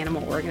local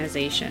animal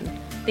organization.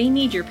 They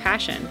need your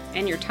passion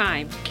and your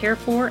time to care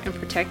for and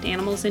protect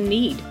animals in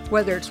need.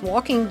 Whether it's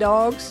walking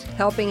dogs,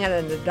 helping at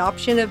an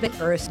adoption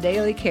event, or it's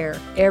daily care,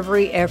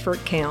 every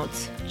effort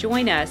counts.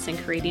 Join us in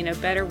creating a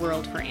better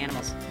world for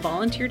animals.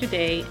 Volunteer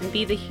today and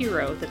be the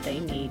hero that they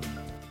need.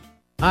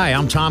 Hi,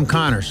 I'm Tom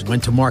Connors.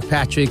 Went to Mark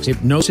Patrick's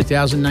Hypnosis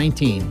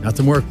 2019.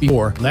 Nothing worked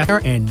before. Left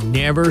her and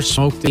never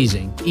smoked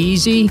easy.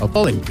 Easy,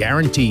 full, and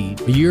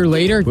guaranteed. A year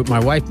later, with my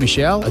wife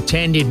Michelle,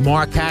 attended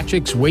Mark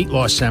Patrick's weight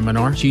loss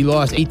seminar. She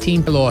lost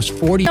 18, lost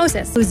 40.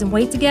 Hypnosis. Losing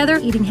weight together,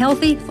 eating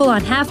healthy, full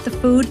on half the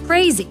food,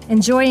 crazy.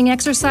 Enjoying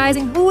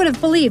exercising. Who would have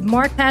believed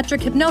Mark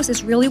Patrick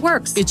Hypnosis really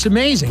works? It's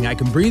amazing. I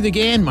can breathe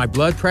again, my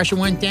blood pressure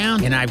went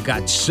down, and I've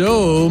got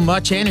so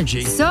much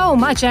energy. So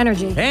much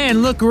energy.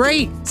 And look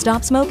great.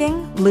 Stop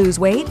smoking, lose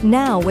weight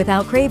now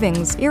without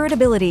cravings,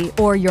 irritability,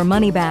 or your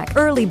money back.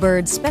 Early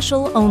bird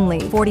special only.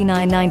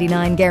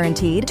 $49.99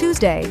 guaranteed.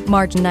 Tuesday,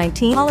 March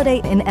 19th,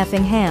 holiday in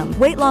Effingham.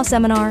 Weight loss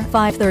seminar,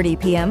 5:30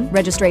 p.m.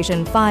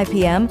 Registration 5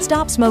 p.m.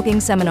 Stop smoking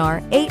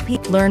seminar, 8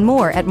 p.m. Learn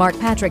more at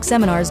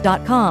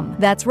markpatrickseminars.com.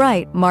 That's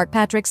right,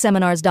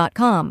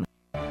 markpatrickseminars.com.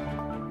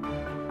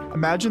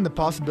 Imagine the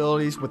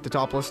possibilities with the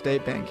Topless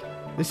State Bank.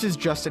 This is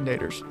Justin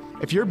Naders.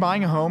 If you're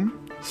buying a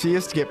home, see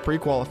us to get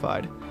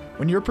pre-qualified.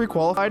 When you're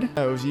pre-qualified,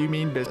 knows you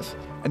mean business,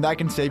 and that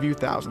can save you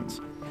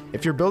thousands.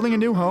 If you're building a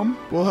new home,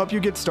 we'll help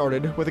you get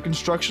started with a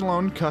construction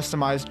loan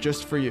customized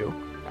just for you.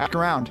 Ask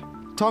around.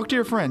 Talk to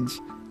your friends.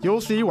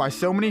 You'll see why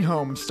so many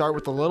homes start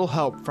with a little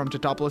help from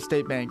Totopolis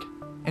State Bank.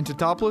 And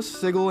Totopolis,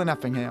 Sigel, and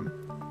Effingham.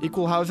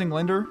 Equal housing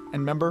lender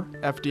and member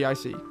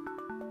FDIC.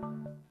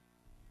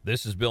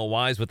 This is Bill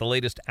Wise with the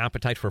latest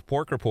Appetite for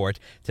Pork report.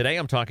 Today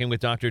I'm talking with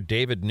Dr.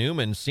 David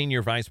Newman,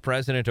 Senior Vice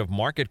President of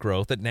Market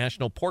Growth at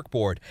National Pork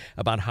Board,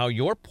 about how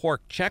your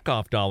pork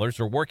checkoff dollars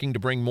are working to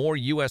bring more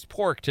U.S.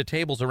 pork to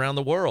tables around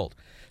the world.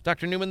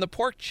 Dr. Newman, the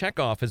pork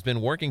checkoff has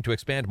been working to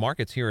expand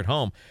markets here at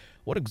home.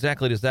 What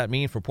exactly does that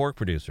mean for pork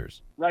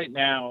producers? Right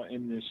now,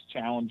 in this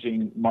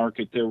challenging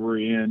market that we're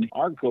in,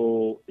 our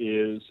goal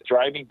is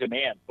driving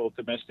demand both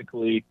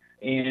domestically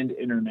and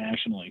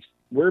internationally.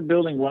 We're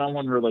building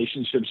one-on-one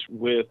relationships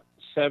with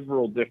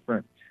several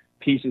different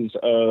pieces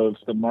of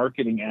the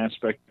marketing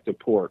aspect of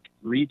pork,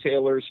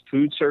 retailers,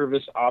 food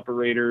service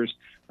operators,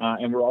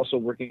 and we're also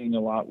working a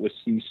lot with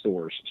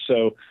C-stores.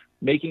 So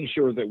making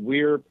sure that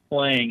we're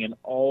playing in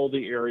all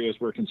the areas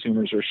where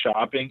consumers are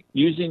shopping.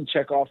 Using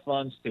checkoff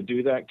funds to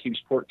do that keeps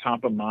pork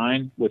top of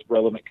mind with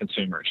relevant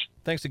consumers.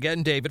 Thanks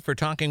again, David, for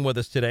talking with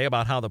us today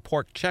about how the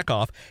pork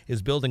checkoff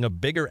is building a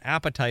bigger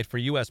appetite for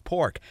U.S.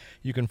 pork.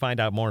 You can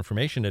find out more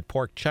information at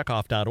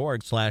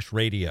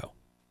porkcheckoff.org/radio.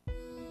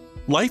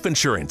 Life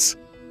insurance.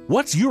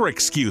 What's your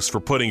excuse for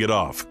putting it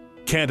off?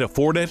 Can't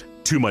afford it?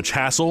 Too much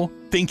hassle?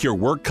 Think your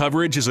work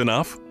coverage is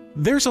enough?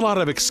 There's a lot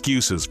of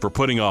excuses for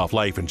putting off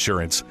life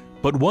insurance.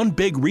 But one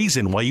big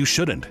reason why you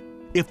shouldn't.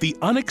 If the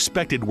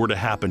unexpected were to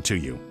happen to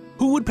you,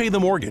 who would pay the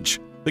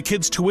mortgage, the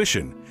kids'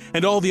 tuition,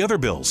 and all the other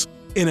bills?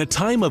 In a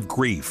time of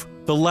grief,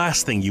 the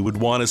last thing you would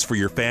want is for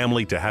your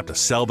family to have to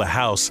sell the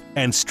house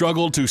and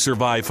struggle to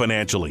survive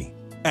financially.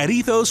 At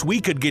Ethos,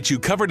 we could get you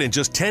covered in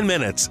just 10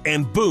 minutes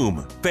and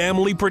boom,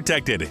 family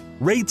protected.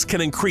 Rates can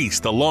increase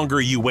the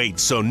longer you wait,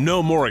 so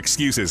no more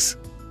excuses.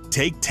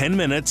 Take 10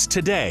 minutes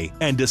today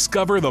and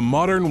discover the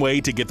modern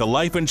way to get the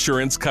life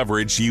insurance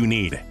coverage you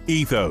need.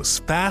 Ethos,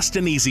 fast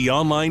and easy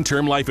online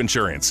term life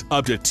insurance.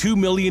 Up to $2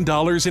 million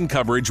in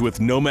coverage with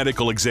no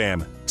medical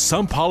exam.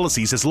 Some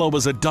policies as low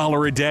as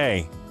 $1 a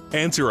day.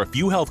 Answer a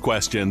few health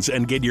questions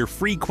and get your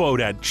free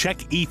quote at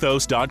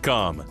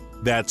checkethos.com.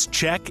 That's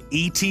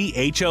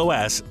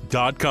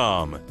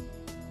checkethos.com.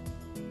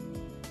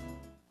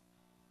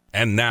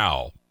 And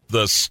now,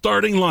 the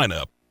starting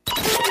lineup.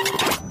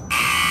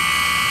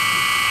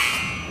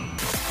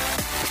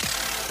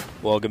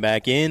 Welcome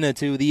back in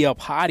to the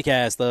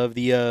podcast of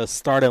the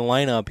starting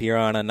lineup here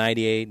on a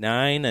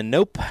 98.9. And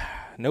nope,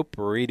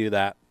 redo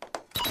that.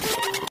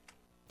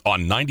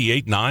 On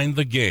 98.9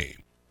 The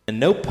Game. And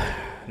nope,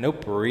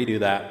 redo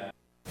that.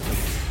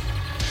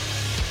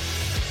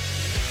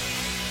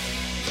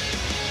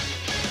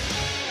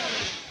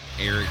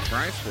 Eric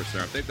Price, Sports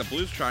Center Update. The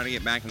Blues trying to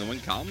get back in the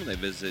win column. They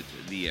visit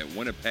the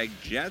Winnipeg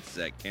Jets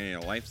at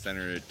Canada Life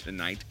Center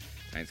tonight.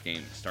 Tonight's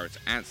game starts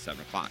at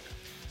 7 o'clock.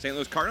 St.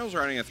 Louis Cardinals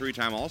are adding a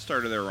three-time All-Star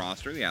to their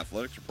roster. The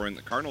Athletics reporting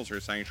the Cardinals are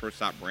signing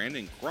shortstop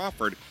Brandon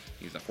Crawford.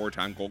 He's a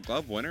four-time Gold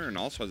Glove winner and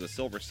also has a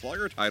Silver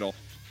Slugger title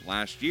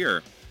last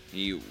year.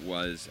 He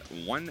was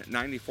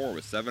 .194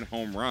 with 7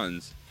 home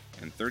runs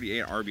and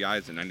 38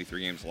 RBIs in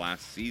 93 games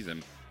last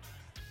season.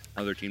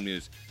 Other team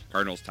news,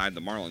 Cardinals tied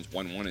the Marlins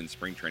 1-1 in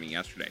spring training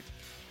yesterday.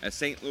 A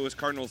St. Louis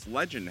Cardinals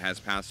legend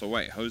has passed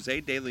away. Jose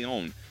De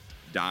Leon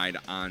died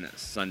on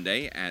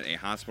Sunday at a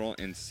hospital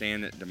in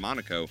San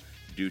Domenico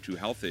due to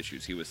health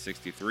issues. He was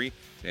 63.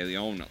 De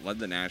Leon led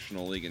the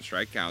National League in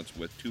strikeouts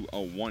with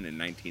 201 in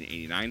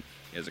 1989.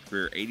 He has a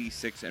career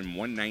 86 and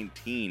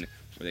 119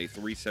 with a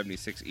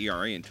 3.76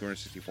 ERA and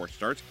 264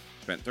 starts.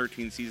 Spent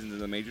 13 seasons in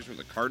the majors with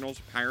the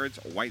Cardinals, Pirates,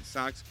 White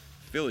Sox,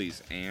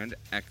 Phillies, and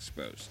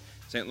Expos.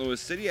 St.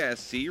 Louis City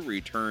SC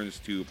returns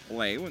to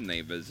play when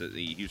they visit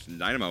the Houston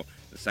Dynamo,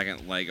 the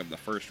second leg of the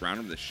first round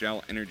of the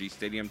Shell Energy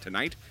Stadium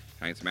tonight.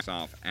 Tonight's match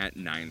off at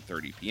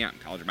 9:30 p.m.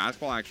 College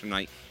basketball action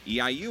tonight.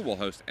 EIU will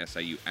host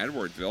SIU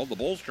Edwardsville. The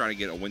Bulls try to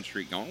get a win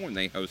streak going when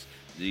they host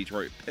the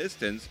Detroit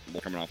Pistons.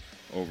 Coming off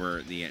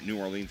over the New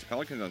Orleans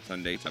Pelicans on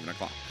Sunday, 7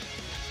 o'clock.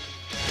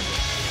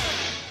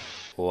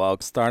 Well,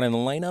 starting the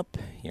lineup,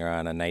 you're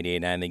on a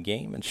 98.9 The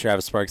Game, and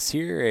Travis Sparks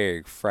here,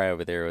 Eric Fry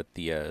over there with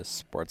the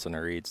Sports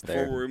Center reads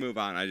there. Before we move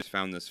on, I just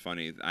found this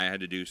funny. I had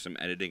to do some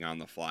editing on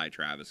the fly,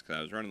 Travis, because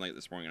I was running late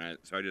this morning,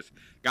 so I just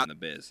got in the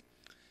biz.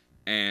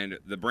 And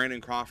the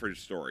Brandon Crawford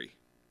story,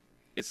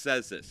 it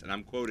says this, and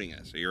I'm quoting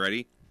this. Are you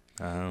ready?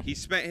 Uh-huh. He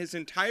spent his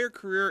entire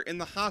career in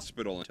the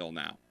hospital until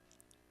now.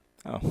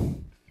 Oh.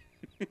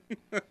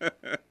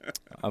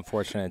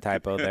 Unfortunate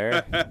typo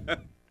there.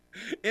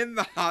 In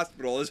the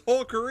hospital his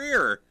whole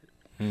career.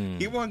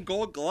 He won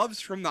Gold Gloves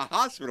from the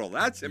hospital.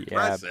 That's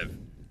impressive. Yep.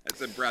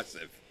 That's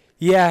impressive.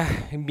 Yeah,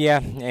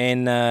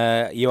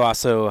 and you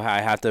also,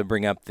 I have to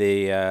bring up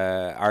the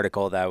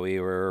article that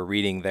we were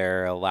reading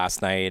there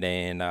last night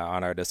and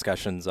on our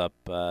discussions up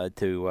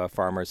to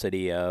Farmer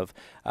City of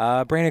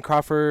Brandon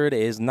Crawford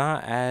is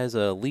not as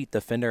elite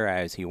defender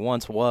as he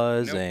once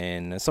was,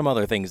 and some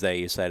other things that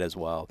you said as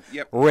well.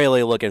 Yep.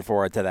 Really looking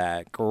forward to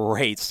that.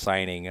 Great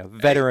signing. A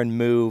veteran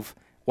move.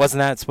 Wasn't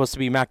that supposed to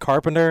be Matt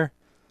Carpenter?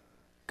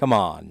 Come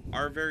on.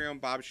 Our very own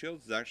Bob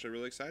Shields is actually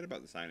really excited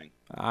about the signing.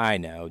 I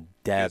know.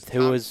 Depth.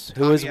 Who is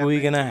we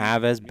going to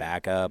have as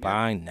backup? Yeah.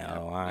 I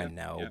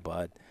know.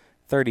 But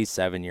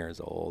 37 years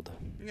old.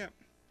 Yeah.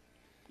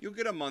 You'll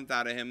get a month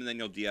out of him, and then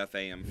you'll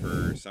DFA him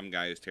for some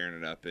guy who's tearing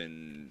it up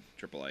in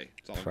AAA.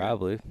 It's all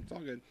Probably. Good. It's all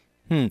good.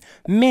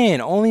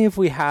 Man, only if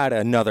we had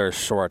another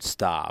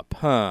shortstop,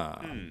 huh?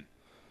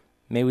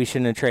 Maybe we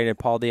shouldn't have traded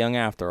Paul DeYoung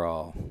after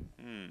all.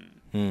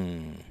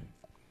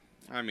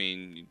 I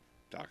mean, you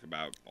talk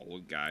about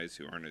old guys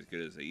who aren't as good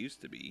as they used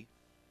to be.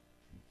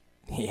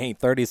 He ain't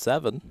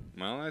 37.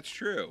 Well, that's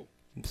true.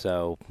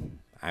 So,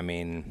 I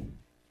mean,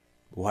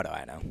 what do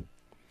I know?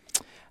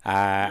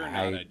 You're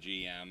not a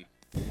GM.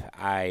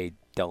 I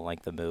don't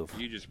like the move.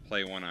 You just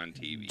play one on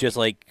TV. Just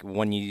like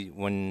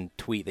one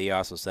tweet that you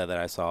also said that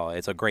I saw,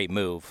 it's a great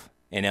move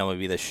in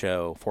MLB The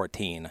Show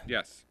 14.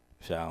 Yes.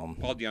 So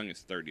Paul DeYoung is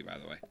 30, by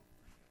the way.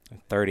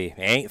 30.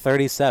 He ain't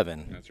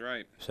 37. That's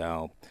right.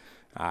 So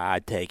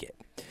I'd take it.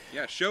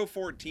 Yeah, show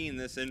 14,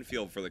 this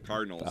infield for the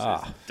Cardinals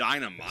is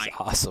dynamite.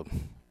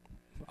 Awesome.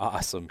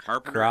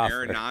 Carpenter,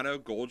 Crawford.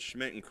 Arenado,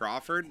 Goldschmidt, and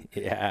Crawford.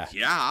 Yeah.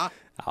 Yeah.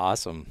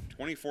 Awesome.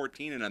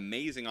 2014, an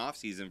amazing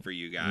offseason for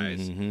you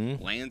guys.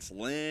 Mm-hmm. Lance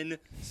Lynn,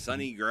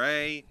 Sonny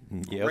Gray.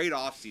 Yep. Great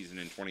offseason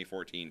in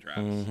 2014,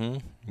 Travis.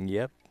 Mm-hmm.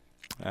 Yep.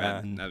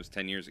 That was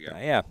 10 years ago.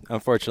 Yeah.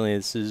 Unfortunately,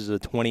 this is a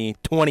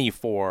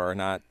 2024,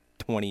 not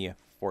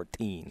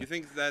 2014. Do you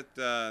think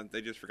that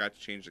they just forgot to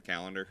change the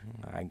calendar?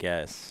 I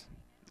guess.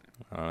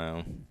 I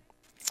don't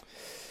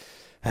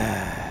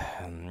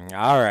know.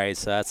 All right,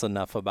 so that's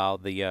enough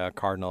about the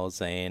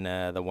Cardinals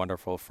and the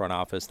wonderful front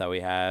office that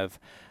we have.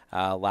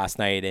 Last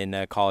night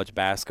in college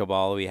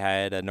basketball, we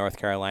had North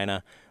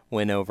Carolina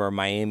win over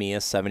Miami,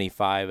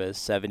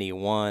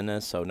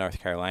 75-71. So North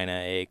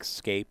Carolina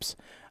escapes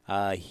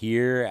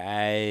here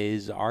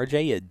as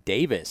R.J.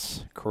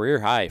 Davis, career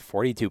high,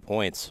 42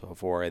 points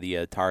for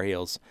the Tar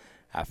Heels,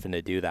 having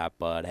to do that.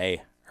 But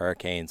hey,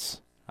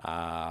 Hurricanes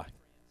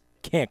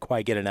can't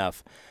quite get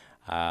enough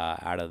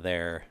out of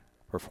their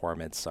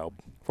performance. So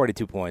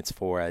 42 points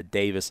for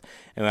Davis.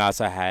 And we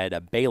also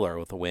had Baylor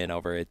with a win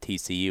over at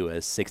TCU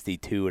as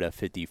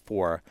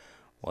 62-54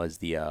 was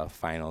the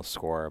final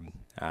score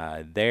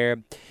there.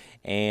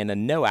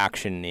 And no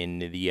action in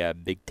the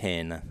Big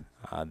Ten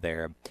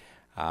there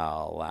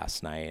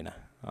last night,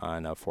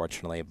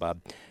 unfortunately. But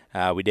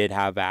we did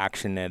have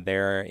action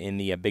there in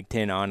the Big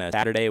Ten on a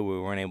Saturday.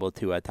 We weren't able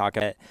to talk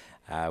about it.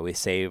 We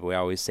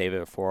always save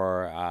it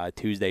for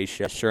Tuesday's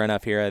show. Sure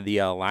enough, here the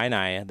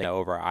Illini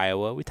over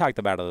Iowa. We talked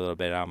about it a little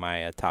bit on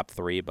my top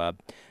three, but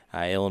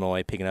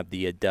Illinois picking up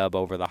the dub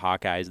over the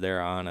Hawkeyes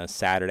there on a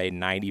Saturday,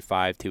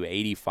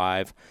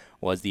 95-85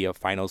 was the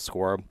final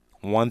score.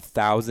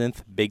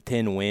 1,000th Big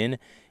Ten win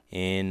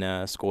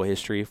in school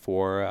history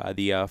for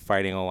the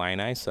Fighting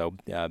Illini. So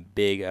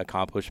big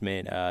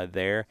accomplishment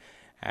there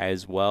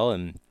as well.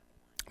 And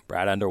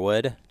Brad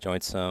Underwood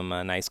joined some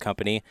nice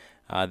company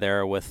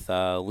there with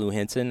Lou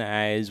Henson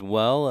as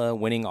well,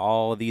 winning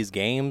all of these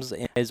games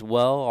as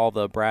well. All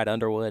the Brad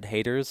Underwood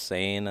haters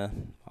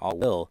saying all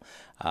will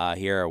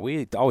here.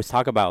 We always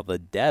talk about the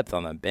depth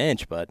on the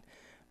bench, but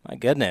my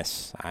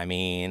goodness, I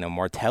mean,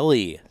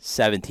 Mortelli,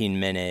 17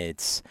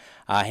 minutes.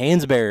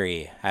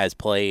 Hansberry has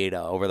played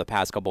over the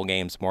past couple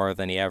games more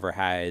than he ever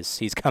has.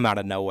 He's come out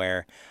of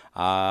nowhere.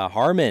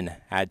 Harmon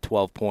had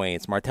 12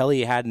 points.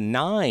 Martelli had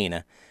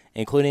 9,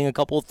 including a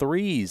couple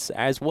threes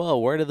as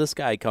well. Where did this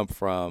guy come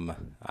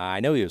from?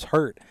 I know he was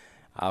hurt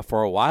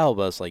for a while,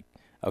 but it's like,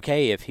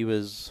 okay, if he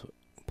was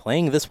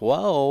playing this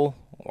well,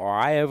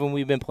 why haven't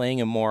we been playing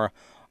him more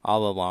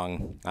all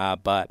along?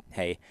 But,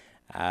 hey,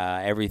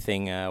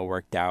 everything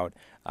worked out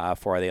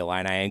for the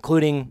Illini,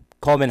 including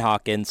Coleman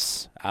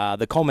Hawkins.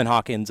 The Coleman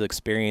Hawkins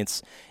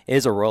experience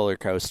is a roller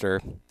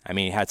coaster. I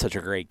mean, he had such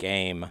a great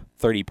game,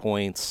 30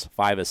 points,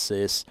 5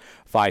 assists,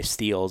 5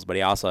 steals, but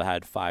he also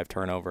had 5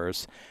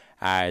 turnovers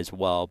as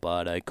well.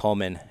 But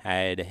Coleman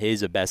had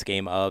his best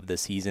game of the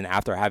season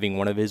after having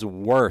one of his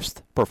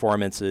worst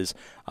performances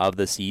of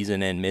the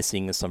season and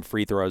missing some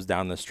free throws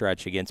down the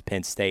stretch against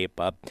Penn State.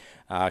 But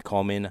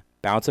Coleman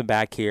bouncing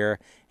back here,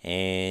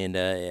 and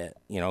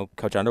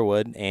Coach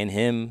Underwood and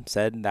him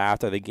said that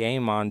after the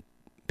game on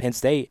Penn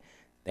State,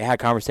 they had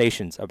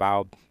conversations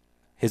about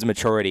his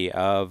maturity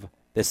of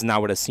this is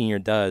not what a senior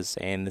does,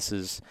 and this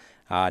is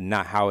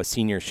not how a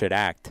senior should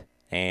act.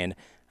 And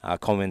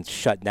Coleman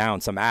shut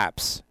down some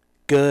apps.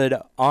 Good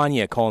on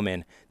you,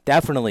 Coleman.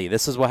 Definitely,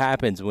 this is what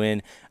happens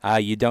when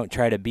you don't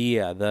try to be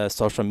the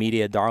social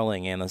media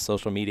darling and the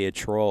social media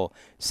troll.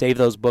 Save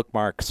those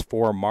bookmarks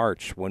for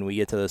March when we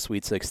get to the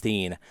Sweet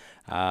 16.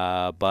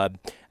 But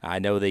I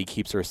know that he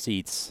keeps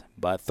receipts.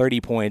 But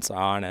 30 points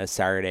on a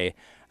Saturday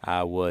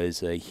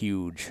was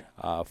huge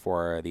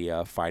for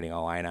the Fighting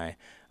Illini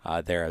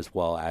there, as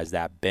well as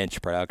that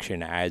bench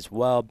production as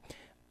well.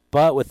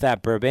 But with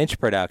that bench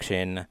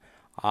production,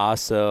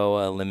 also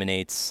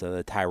eliminates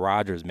the Ty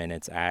Rogers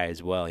minutes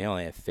as well. He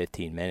only had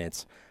 15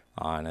 minutes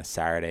on a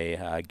Saturday.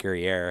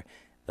 Guerriere,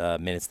 the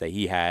minutes that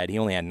he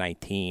only had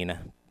 19.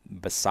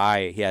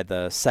 He had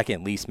the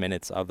second least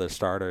minutes of the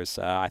starters.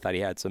 I thought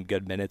he had some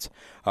good minutes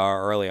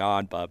early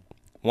on, but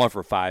 1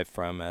 for 5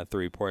 from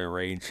three-point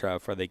range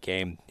for the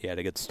game. He had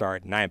a good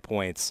start, 9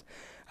 points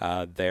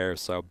there.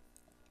 So,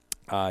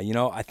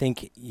 I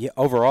think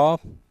overall,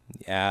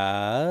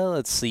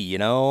 let's see,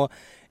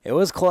 it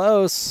was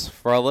close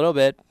for a little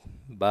bit,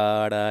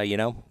 but,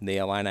 the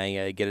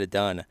Illini get it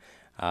done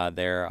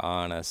there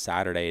on a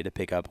Saturday to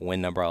pick up win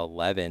number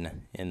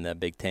 11 in the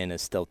Big Ten.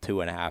 Is still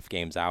 2.5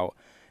 games out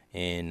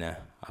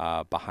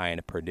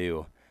behind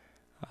Purdue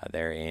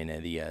there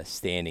in the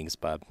standings.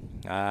 But,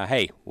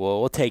 hey,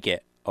 we'll take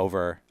it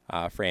over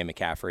Fran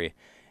McCaffrey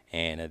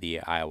and the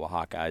Iowa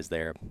Hawkeyes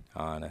there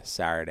on a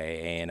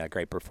Saturday, and a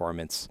great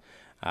performance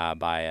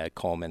by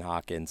Coleman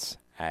Hawkins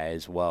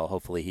as well.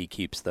 Hopefully he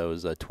keeps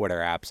those Twitter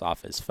apps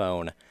off his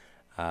phone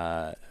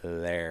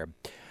there.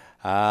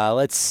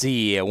 Let's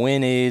see.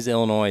 When is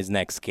Illinois'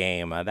 next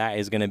game? That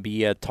is going to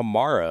be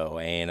tomorrow,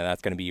 and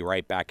that's going to be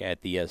right back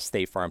at the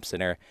State Farm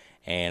Center,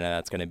 and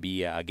that's going to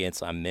be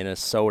against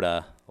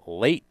Minnesota.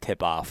 Late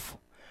tip-off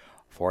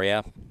for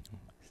you.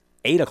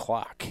 8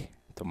 o'clock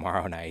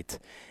tomorrow night,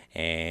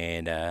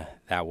 and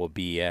that will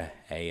be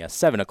a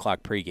 7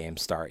 o'clock pregame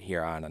start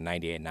here on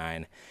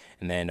 98.9.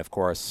 And then, of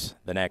course,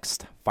 the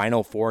next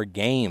final 4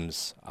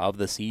 games of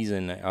the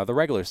season, the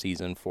regular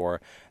season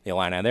for the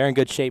Illini. They're in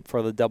good shape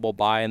for the double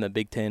bye in the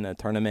Big Ten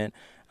tournament.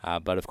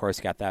 But, of course,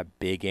 you got that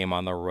big game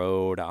on the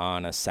road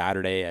on a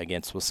Saturday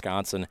against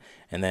Wisconsin.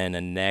 And then the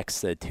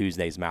next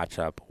Tuesday's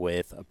matchup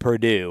with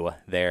Purdue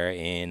there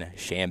in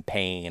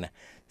Champaign.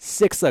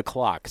 6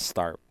 o'clock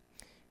start.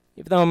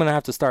 Even though I'm going to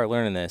have to start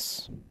learning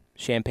this,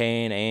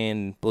 Champaign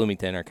and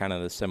Bloomington are kind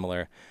of the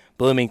similar.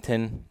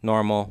 Bloomington,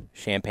 normal.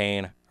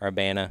 Champaign,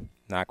 Urbana,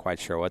 not quite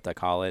sure what to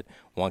call it.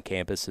 One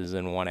campus is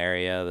in one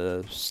area,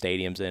 the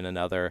stadium's in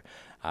another,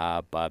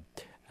 but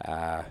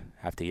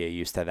have to get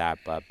used to that.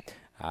 But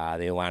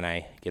the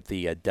Illini get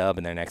the dub,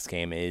 and their next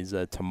game is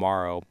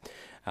tomorrow.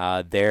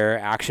 Their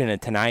action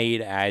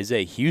tonight as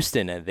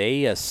Houston,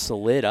 they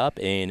slid up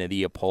in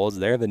the polls.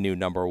 They're the new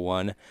number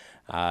 1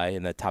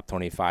 in the top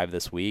 25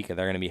 this week. They're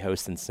going to be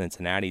hosting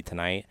Cincinnati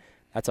tonight.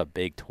 That's a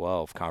Big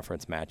 12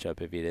 conference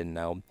matchup, if you didn't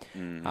know.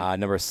 Mm-hmm.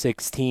 Number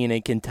 16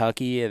 in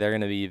Kentucky, they're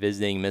going to be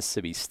visiting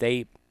Mississippi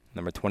State.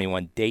 Number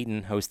 21,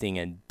 Dayton,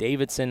 hosting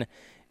Davidson.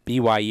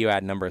 BYU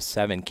at number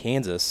 7,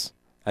 Kansas.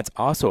 That's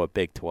also a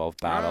Big 12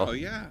 battle. Oh,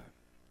 yeah.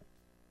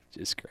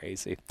 Just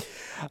crazy.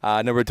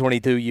 Number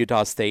 22,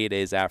 Utah State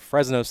is at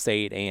Fresno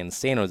State, and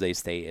San Jose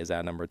State is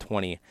at number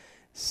 20,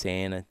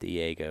 San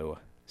Diego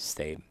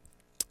State.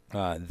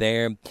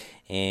 There,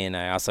 and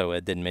I also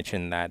didn't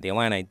mention that the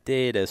Illini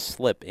did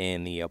slip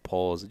in the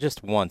polls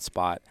just one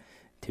spot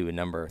to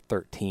number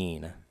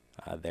 13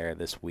 there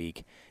this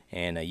week,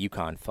 and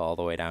UConn fell all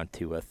the way down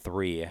to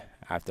 3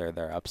 after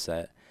their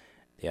upset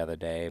the other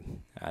day.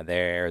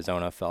 There,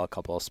 Arizona fell a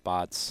couple of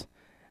spots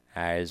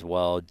as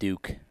well.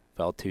 Duke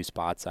fell 2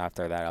 spots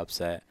after that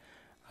upset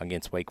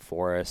against Wake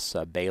Forest.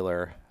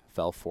 Baylor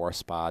fell 4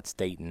 spots.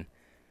 Dayton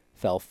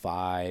fell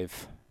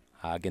 5.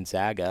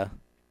 Gonzaga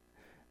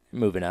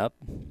moving up,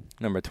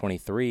 number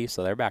 23,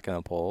 so they're back in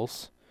the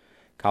polls.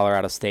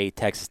 Colorado State,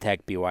 Texas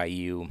Tech,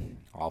 BYU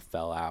all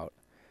fell out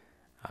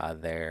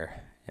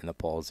there in the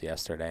polls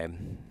yesterday.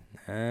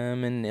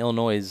 And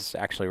Illinois is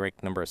actually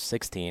ranked number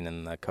 16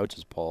 in the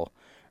coaches poll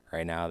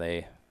right now.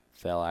 They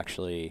fell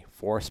actually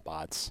 4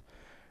 spots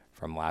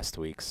from last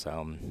week.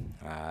 So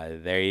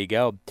there you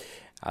go.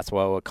 That's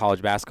what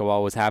college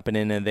basketball was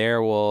happening in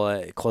there.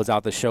 We'll close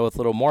out the show with a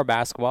little more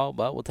basketball,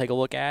 but we'll take a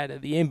look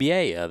at the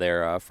NBA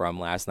there from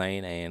last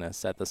night and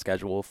set the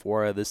schedule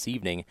for this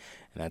evening.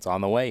 And that's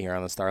on the way here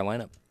on the Star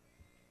Lineup.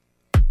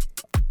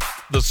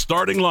 The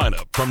starting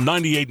lineup from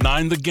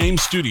 98.9 The Game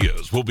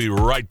Studios. We'll be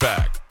right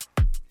back.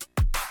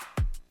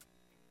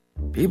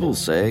 People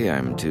say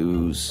I'm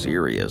too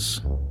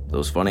serious.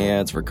 Those funny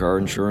ads for car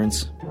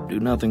insurance do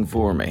nothing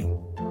for me.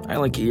 I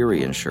like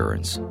Erie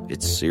Insurance.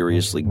 It's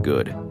seriously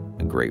good.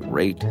 A great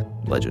rate,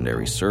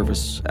 legendary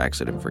service,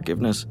 accident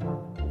forgiveness.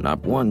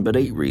 Not 1, but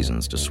 8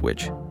 reasons to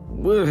switch.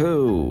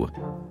 Woohoo!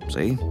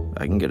 See,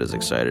 I can get as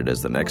excited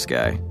as the next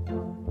guy.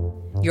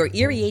 Your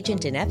Erie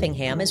agent in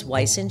Effingham is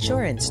Weiss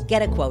Insurance.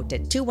 Get a quote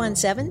at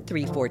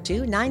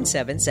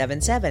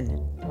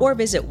 217-342-9777 or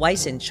visit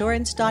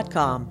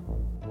weissinsurance.com.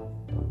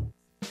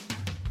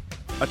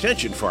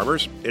 Attention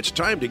farmers, it's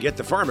time to get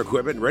the farm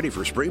equipment ready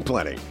for spring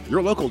planting.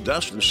 Your local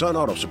Dust and Sun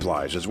Auto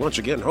Supplies is once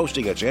again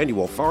hosting its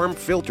annual Farm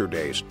Filter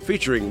Days,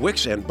 featuring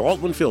Wicks and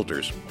Baldwin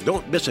filters.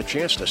 Don't miss a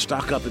chance to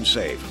stock up and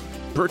save.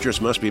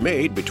 Purchase must be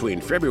made between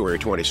February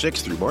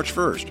 26th through March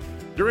 1st.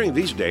 During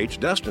these dates,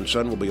 Dust and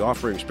Sun will be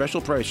offering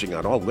special pricing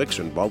on all Wicks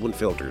and Baldwin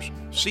filters.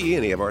 See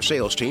any of our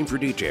sales team for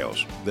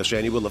details. This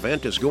annual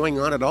event is going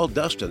on at all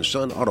Dust and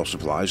Sun Auto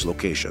Supplies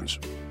locations.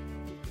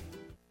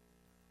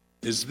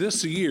 Is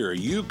this the year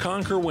you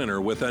conquer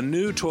winter with a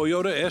new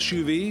Toyota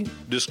SUV?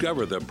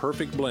 Discover the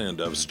perfect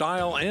blend of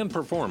style and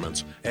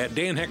performance at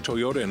Dan Heck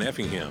Toyota in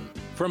Effingham.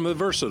 From the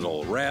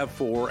versatile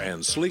RAV4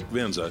 and sleek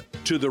Venza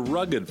to the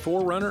rugged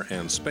 4Runner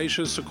and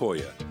spacious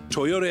Sequoia,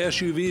 Toyota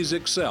SUVs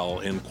excel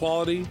in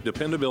quality,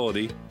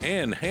 dependability,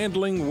 and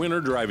handling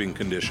winter driving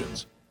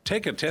conditions.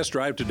 Take a test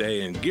drive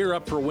today and gear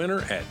up for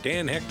winter at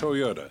Dan Heck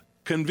Toyota.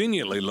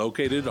 Conveniently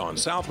located on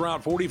South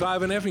Route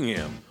 45 in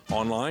Effingham.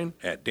 Online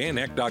at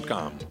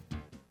danheck.com.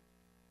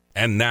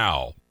 And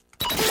now,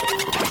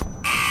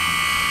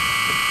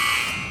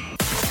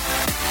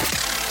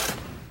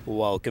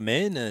 welcome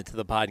in to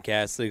the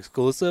podcast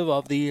exclusive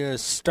of the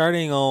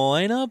starting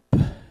lineup.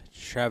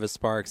 Travis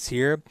Sparks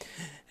here.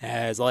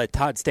 As I let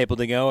Todd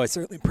Stapleton go, I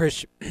certainly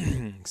appreciate.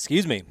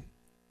 Excuse me.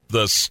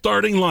 The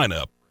starting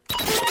lineup.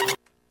 Oh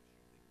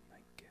my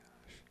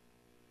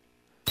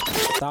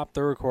gosh. Stop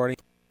the recording.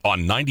 On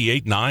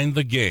 98.9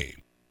 The Game.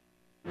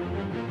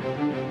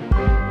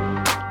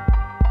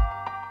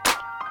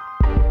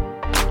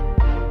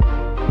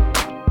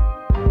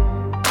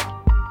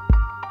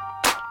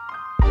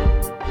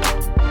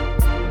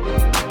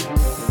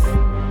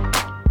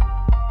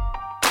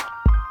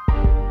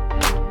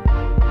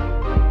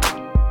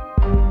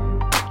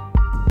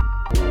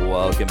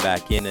 Welcome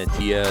back in at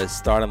the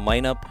starting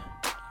lineup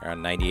here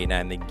on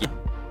 98.9 The Game.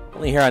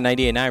 Only here on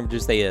 98.9 for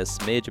just a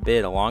smidge a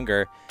bit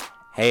longer.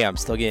 Hey, I'm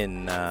still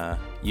getting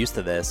used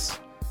to this,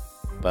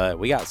 but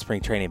we got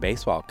spring training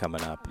baseball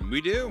coming up.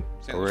 We do.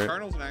 St. Louis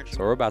Cardinals in action.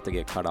 So we're about to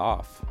get cut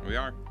off. We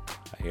are.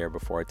 Here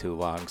before too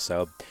long.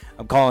 So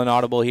I'm calling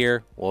audible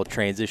here. We'll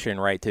transition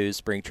right to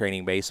spring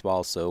training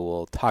baseball. So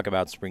we'll talk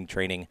about spring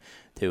training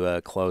to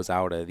close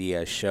out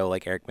the show,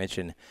 like Eric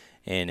mentioned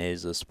in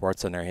his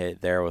Sports Center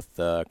hit there with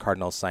the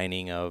Cardinals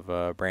signing of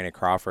Brandon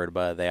Crawford,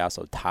 but they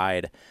also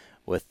tied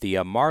with the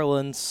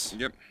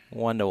Marlins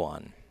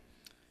 1-1.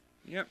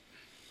 Yep.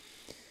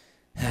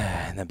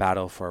 And the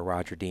battle for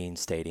Roger Dean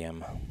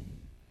Stadium.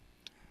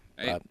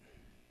 Hey,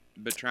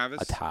 but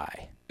Travis, a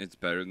tie. It's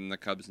better than the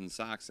Cubs and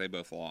Sox. They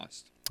both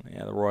lost.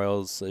 Yeah, the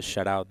Royals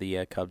shut out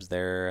the Cubs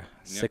there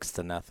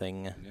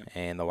 6-0,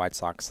 and the White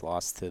Sox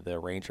lost to the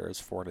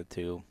Rangers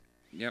 4-2.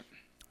 Yep.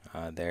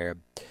 Their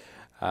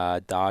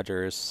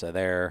Dodgers,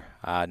 they're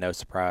no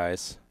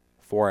surprise,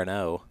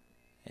 4-0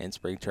 in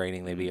spring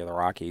training. They beat the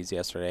Rockies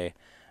yesterday,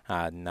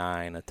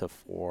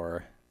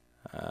 9-4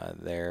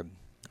 there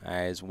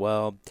as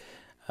well.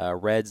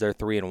 Reds, they're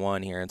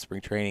 3-1 here in spring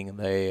training.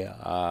 They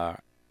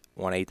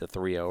won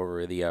 8-3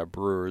 over the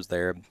Brewers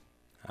there.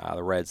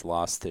 The Reds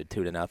lost to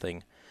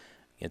 2-0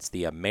 against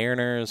the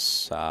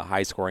Mariners.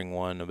 High-scoring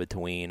one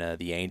between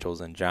the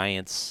Angels and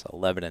Giants,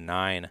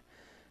 11-9.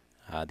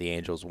 The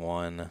Angels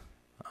won.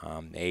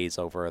 A's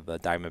over the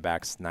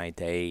Diamondbacks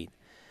 9-8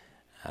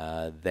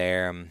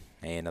 there.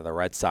 And the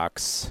Red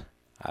Sox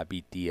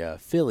beat the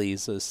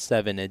Phillies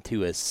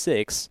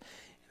 7-6.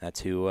 That's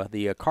who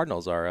the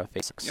Cardinals are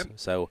facing. Yep.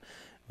 So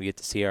we get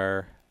to see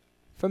our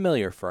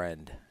familiar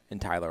friend in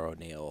Tyler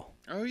O'Neill.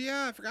 Oh,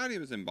 yeah. I forgot he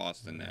was in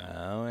Boston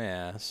now. Oh,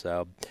 yeah.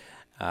 So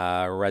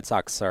Red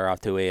Sox are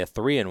off to a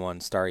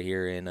 3-1 start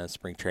here in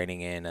spring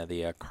training, and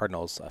the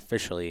Cardinals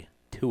officially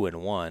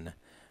 2-1.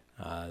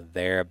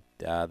 There,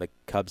 the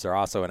Cubs are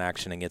also in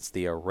action against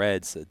the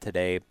Reds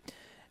today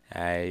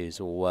as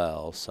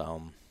well.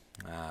 So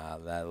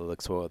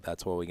that's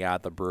what we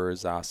got. The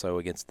Brewers also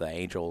against the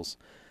Angels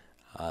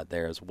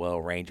there as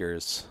well.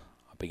 Rangers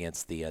up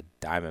against the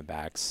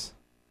Diamondbacks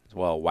as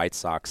well. White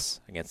Sox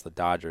against the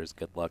Dodgers.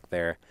 Good luck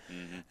there.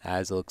 Mm-hmm.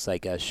 As it looks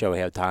like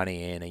Shohei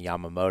Ohtani and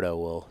Yamamoto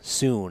will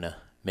soon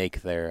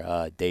make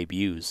their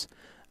debuts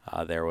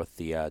there with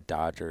the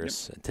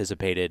Dodgers. Yep.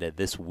 Anticipated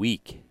this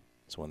week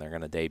is when they're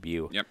going to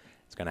debut. Yep.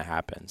 It's going to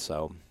happen.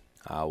 So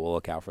we'll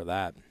look out for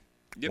that.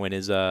 Yep.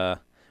 When's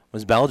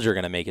Bellinger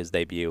going to make his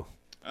debut?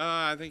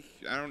 I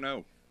don't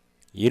know.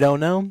 You don't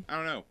know? I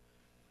don't know.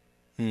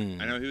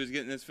 I know he was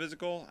getting his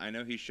physical. I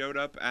know he showed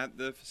up at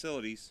the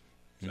facilities.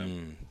 So.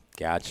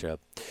 Gotcha.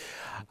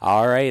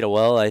 All right.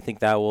 Well, I think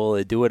that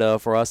will do it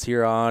for us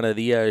here on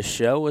the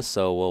show.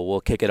 So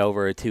we'll kick it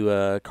over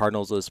to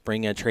Cardinals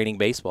spring training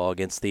baseball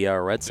against the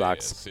Red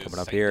Sox coming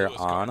up here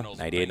on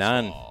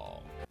 98.9.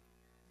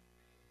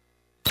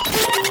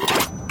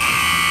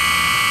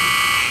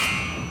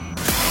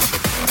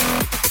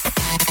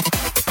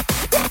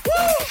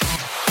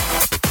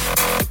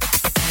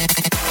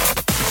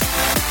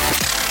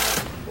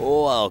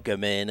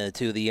 Welcome in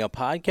to the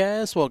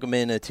podcast. Welcome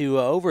in to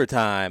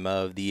overtime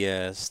of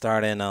the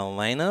starting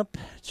lineup.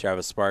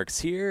 Travis Sparks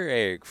here,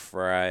 Eric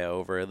Fry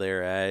over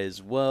there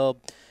as well.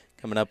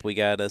 Coming up, we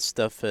got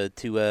stuff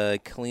to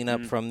clean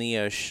up from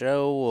the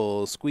show.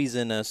 We'll squeeze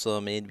in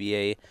some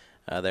NBA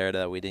there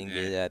that we didn't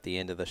get at the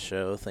end of the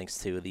show. Thanks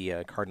to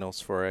the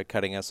Cardinals for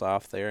cutting us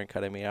off there and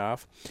cutting me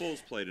off.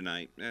 Bulls play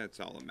tonight. That's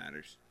all that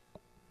matters.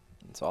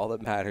 That's all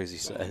that matters, he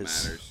says. All that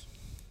matters.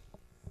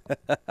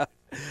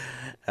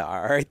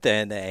 All right,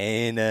 then.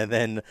 And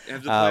then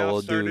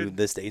we'll do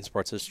this day in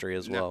sports history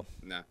as well.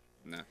 No.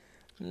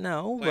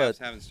 No, Playoffs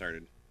but haven't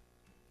started.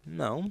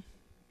 No.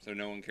 So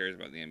no one cares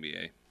about the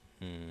NBA.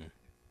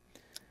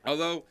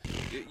 Although,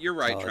 you're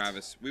right,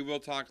 Travis. We will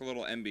talk a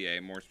little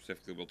NBA. More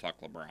specifically, we'll talk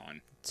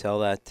LeBron. Tell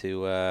that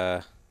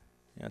to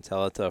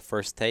tell it to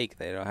First Take.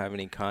 They don't have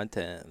any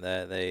content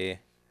that they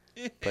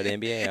put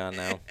NBA on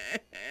now.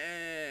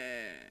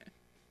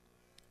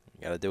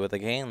 You got to do what they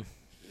can.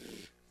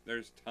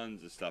 There's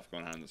tons of stuff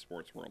going on in the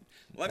sports world.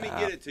 Let me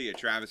get it to you,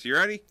 Travis. You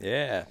ready?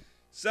 Yeah.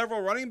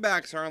 Several running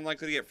backs are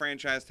unlikely to get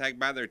franchise tagged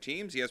by their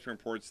teams. ESPN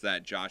reports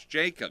that Josh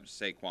Jacobs,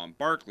 Saquon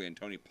Barkley, and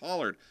Tony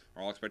Pollard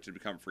are all expected to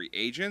become free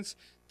agents.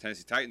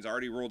 Tennessee Titans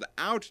already ruled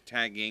out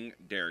tagging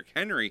Derrick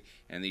Henry,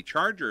 and the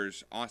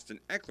Chargers' Austin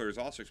Eckler is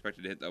also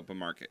expected to hit the open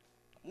market.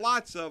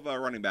 Lots of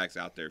running backs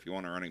out there if you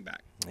want a running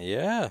back.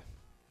 Yeah.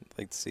 I'd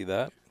like to see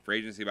that. Free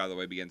agency, by the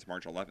way, begins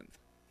March 11th.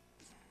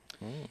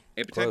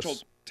 A potential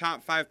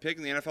top 5 pick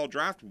in the NFL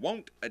draft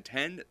won't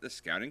attend the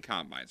scouting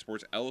combine.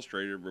 Sports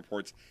Illustrated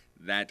reports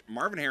that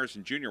Marvin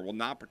Harrison Jr. will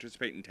not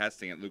participate in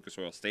testing at Lucas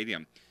Oil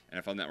Stadium.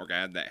 NFL Network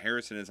added that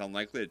Harrison is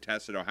unlikely to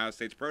test at Ohio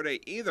State's Pro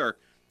Day either.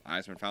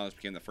 Heisman finalist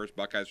became the first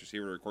Buckeyes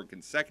receiver to record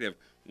consecutive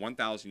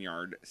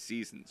 1,000-yard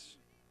seasons.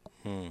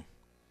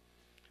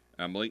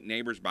 Malik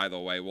Neighbors, by the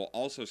way, will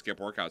also skip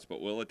workouts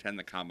but will attend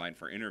the combine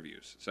for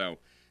interviews. So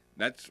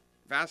that's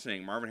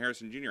fascinating. Marvin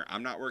Harrison Jr.,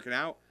 I'm not working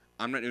out.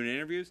 I'm not doing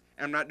interviews,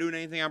 and I'm not doing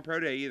anything on Pro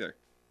Day either.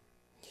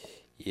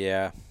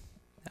 Yeah,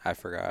 I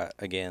forgot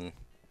again.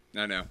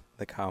 I know.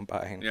 The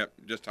combine. Yep,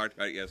 just talked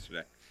about it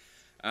yesterday.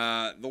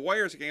 The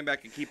Warriors are getting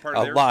back a key part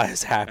of a their... lot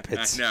has happened.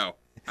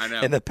 I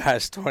know. In the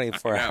past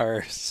 24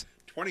 hours.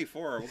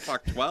 24, we'll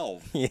talk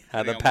 12. Yeah,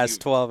 the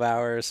past 12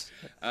 hours.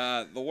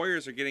 The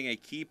Warriors are getting a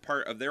key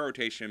part of their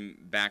rotation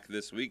back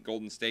this week.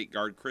 Golden State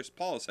guard Chris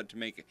Paul is set to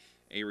make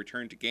a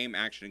return to game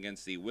action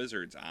against the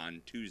Wizards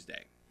on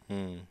Tuesday.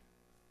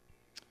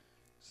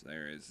 So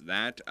there is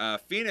that.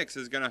 Phoenix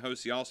is going to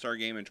host the All-Star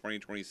Game in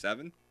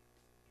 2027.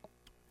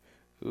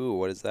 Ooh,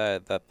 what is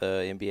that? Is that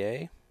the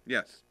NBA?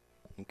 Yes.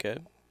 Okay.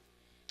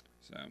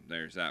 So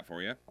there's that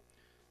for you.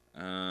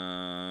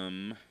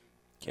 Can't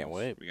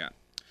wait. We got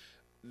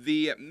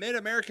the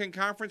Mid-American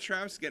Conference,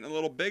 Travis, is getting a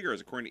little bigger.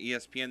 As according to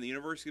ESPN, the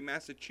University of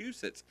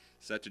Massachusetts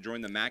set to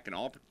join the MAC in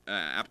all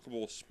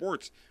applicable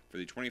sports for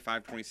the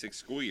 25-26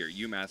 school year.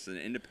 UMass is an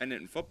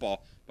independent in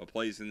football, but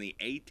plays in the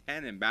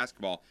A10 in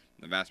basketball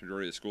and the vast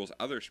majority of the school's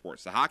other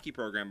sports. The hockey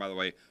program, by the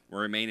way, will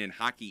remain in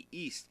Hockey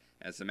East,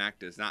 as the MAC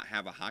does not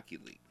have a hockey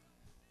league.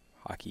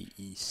 Hockey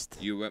East.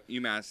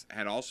 UMass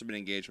had also been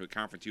engaged with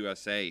Conference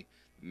USA.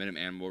 The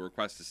Minuteman will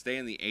request to stay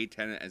in the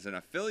A10 as an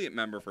affiliate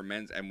member for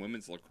men's and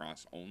women's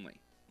lacrosse only.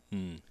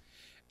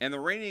 And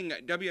the reigning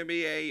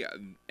WNBA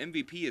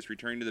MVP is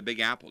returning to the Big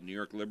Apple. New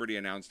York Liberty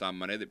announced on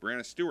Monday that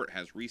Brianna Stewart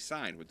has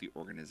re-signed with the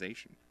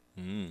organization.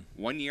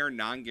 1 year,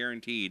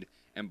 non-guaranteed,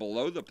 and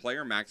below the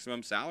player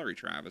maximum salary,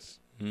 Travis.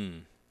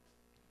 For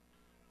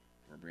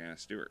Brianna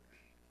Stewart.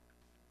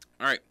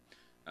 All right.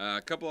 A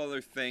couple other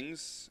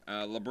things.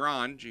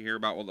 LeBron, did you hear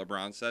about what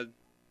LeBron said?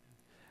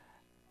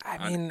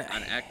 On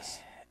X?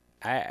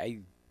 I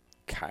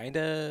kind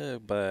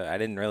of, but I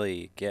didn't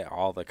really get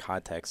all the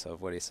context of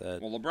what he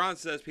said. Well, LeBron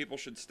says people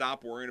should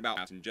stop worrying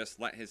about and just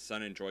let his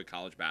son enjoy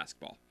college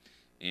basketball.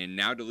 In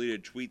now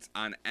deleted tweets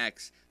on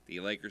X, the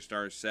Lakers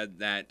star said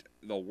that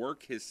the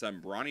work his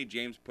son Bronny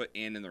James put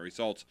in and the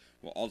results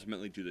will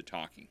ultimately do the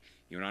talking.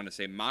 He went on to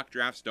say mock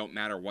drafts don't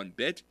matter one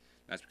bit.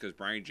 That's because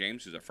Bronny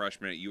James, who's a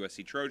freshman at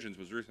USC Trojans,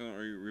 was recently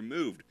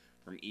removed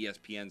from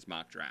ESPN's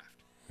mock draft.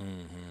 So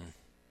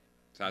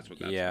that's what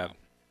that's about.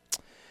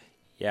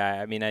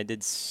 Yeah, I mean, I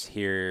did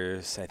hear,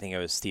 I think it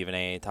was Stephen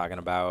A. talking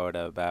about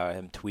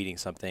him tweeting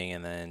something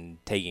and then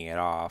taking it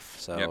off.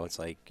 So it's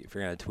like, if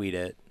you're going to tweet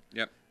it,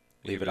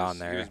 leave it on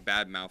there. He was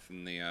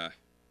bad-mouthing the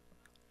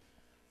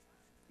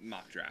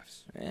mock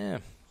drafts. Yeah,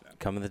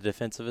 come in the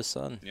defense of his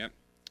son. Yep.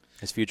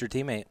 His future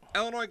teammate.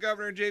 Illinois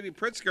Governor J.B.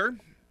 Pritzker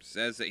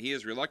says that he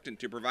is reluctant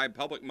to provide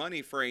public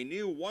money for a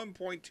new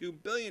 $1.2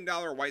 billion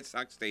White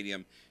Sox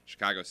Stadium,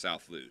 Chicago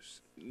South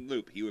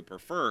Loop. He would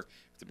prefer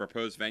if the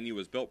proposed venue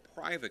was built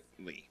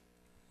privately.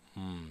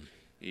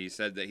 He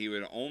said that he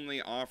would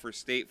only offer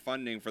state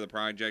funding for the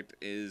project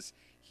if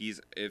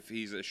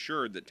he's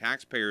assured that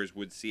taxpayers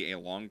would see a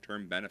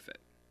long-term benefit.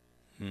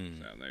 So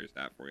there's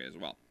that for you as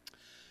well.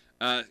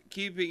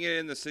 Keeping it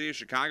in the city of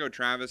Chicago,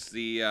 Travis,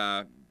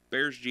 the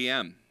Bears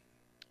GM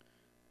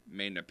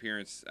made an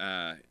appearance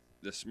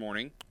this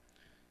morning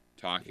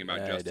talking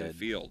about Justin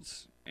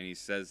Fields. And he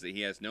says that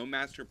he has no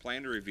master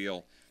plan to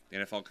reveal the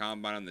NFL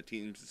Combine on the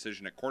team's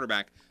decision at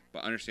quarterback,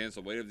 but understands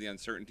the weight of the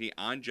uncertainty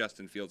on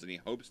Justin Fields, and he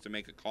hopes to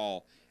make a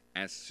call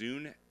as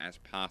soon as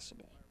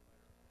possible.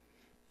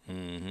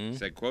 Mm-hmm.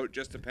 Said, quote,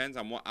 just depends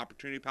on what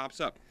opportunity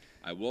pops up.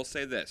 I will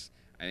say this.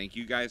 I think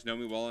you guys know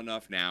me well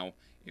enough now.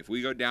 If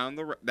we go down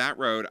that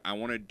road, I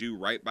want to do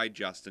right by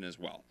Justin as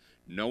well.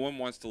 No one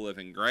wants to live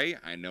in gray.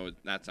 I know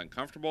that's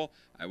uncomfortable.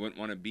 I wouldn't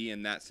want to be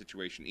in that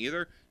situation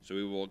either. So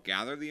we will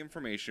gather the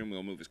information.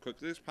 We'll move as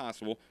quickly as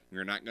possible.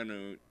 We're not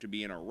going to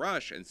be in a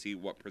rush and see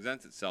what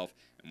presents itself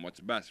and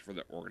what's best for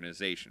the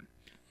organization.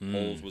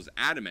 Poles was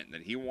adamant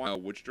that he wanted to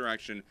know which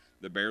direction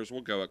the Bears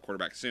will go at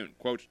quarterback soon.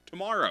 Quote,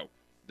 tomorrow,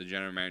 the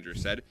general manager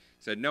said,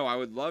 no, I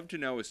would love to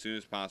know as soon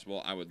as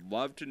possible. I would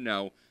love to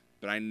know,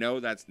 but I know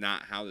that's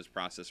not how this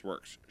process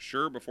works.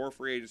 Sure, before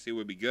free agency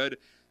would be good.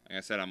 Like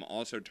I said, I'm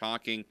also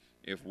talking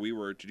if we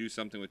were to do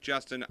something with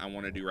Justin, I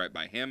want to do right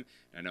by him.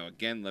 I know,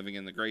 again, living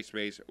in the gray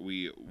space,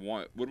 we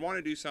would want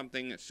to do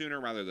something sooner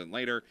rather than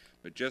later.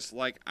 But just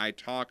like I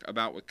talk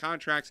about with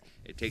contracts,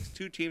 it takes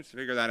two teams to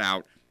figure that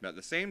out. But at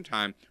the same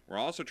time, we're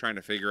also trying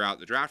to figure out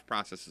the draft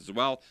process as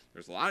well.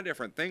 There's a lot of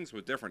different things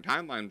with different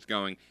timelines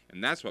going,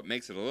 and that's what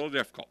makes it a little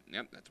difficult.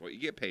 Yep, that's what you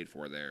get paid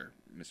for there,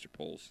 Mr.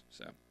 Poles.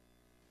 So,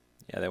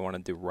 yeah, they want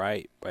to do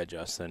right by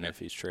Justin if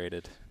he's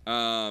traded.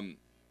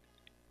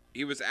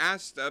 He was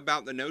asked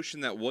about the notion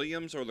that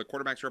Williams or the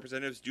quarterback's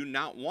representatives do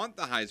not want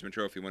the Heisman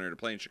Trophy winner to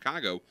play in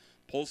Chicago.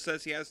 Poles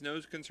says he has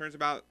no concerns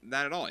about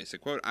that at all. He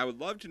said, quote, I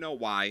would love to know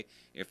why,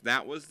 if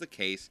that was the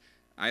case.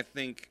 I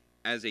think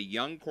as a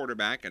young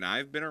quarterback, and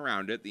I've been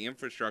around it, the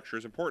infrastructure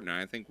is important. And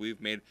I think we've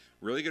made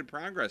really good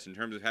progress in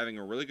terms of having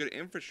a really good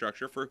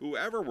infrastructure for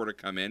whoever were to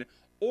come in,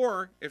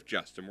 or if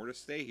Justin were to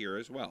stay here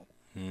as well.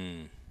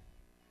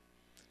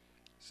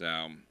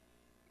 So,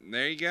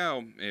 there you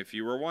go. If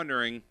you were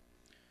wondering.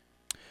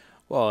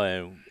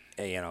 Well,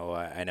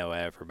 I know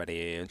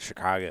everybody in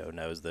Chicago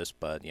knows this,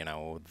 but,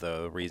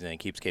 the reason it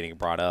keeps getting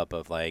brought up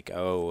of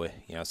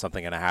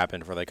something going to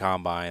happen for the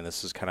Combine,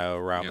 this is kind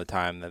of around the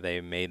time that they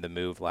made the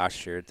move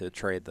last year to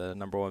trade the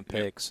number one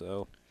pick,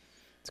 so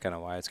it's kind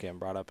of why it's getting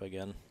brought up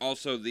again.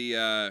 Also,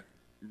 the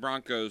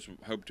Broncos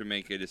hope to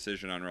make a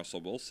decision on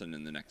Russell Wilson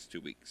in the next 2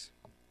 weeks.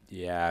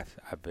 Yeah,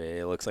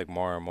 it looks like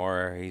more and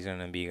more he's going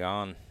to be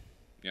gone.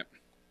 Yep.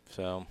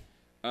 So,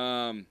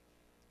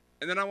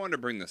 and then I wanted to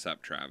bring this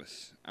up,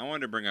 Travis. I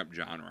wanted to bring up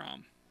Jon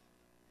Rahm.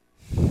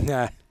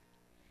 Yeah.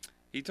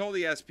 He told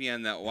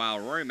ESPN that while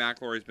Rory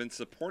McIlroy has been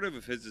supportive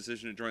of his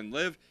decision to join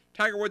LIV,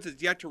 Tiger Woods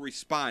has yet to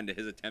respond to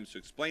his attempts to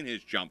explain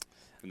his jump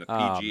from the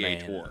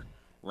PGA Tour.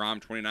 Rahm,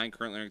 29,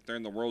 currently ranked third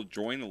in the world,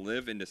 joined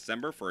LIV in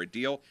December for a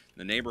deal in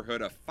the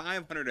neighborhood of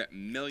 $500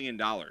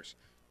 million.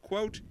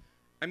 Quote,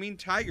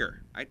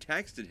 Tiger, I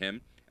texted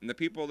him, and the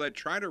people that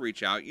try to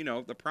reach out,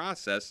 the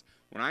process,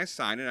 when I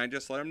signed it, I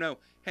just let him know,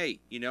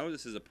 hey,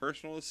 this is a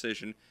personal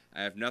decision.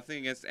 I have nothing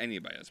against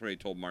anybody. That's what he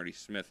told Marty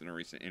Smith in a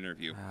recent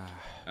interview.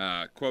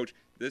 Quote,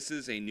 this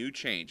is a new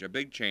change, a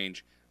big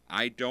change.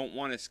 I don't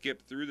want to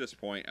skip through this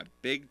point. A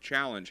big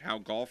challenge, how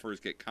golfers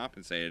get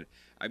compensated.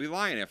 I'd be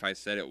lying if I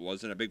said it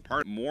wasn't a big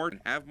part. More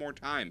and have more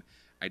time.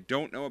 I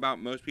don't know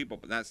about most people,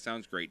 but that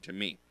sounds great to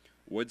me.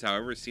 Woods,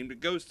 however, seemed to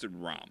ghost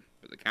Rahm.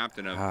 But the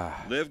captain of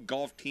LIV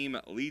Golf Team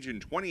Legion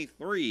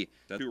 23,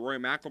 to Rory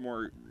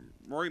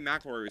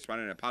McIlroy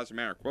responded in a positive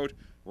manner. Quote,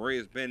 Rory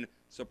has been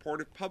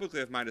supportive publicly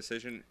of my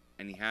decision,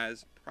 and he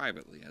has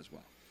privately as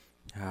well.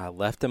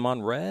 Left him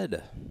on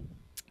red.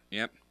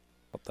 Yep.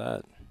 About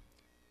that.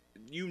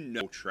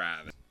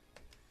 Travis,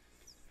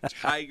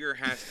 Tiger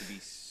has to be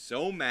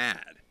so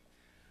mad.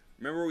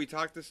 Remember we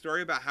talked the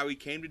story about how he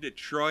came to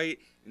Detroit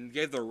and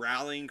gave the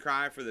rallying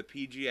cry for the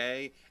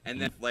PGA,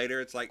 and then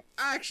later it's like,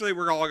 actually,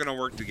 we're all going to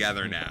work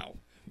together now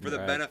for the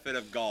benefit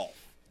of golf.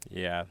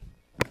 Yeah.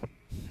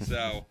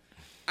 So,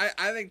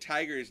 I think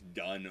Tiger's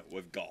done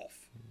with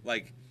golf.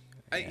 He's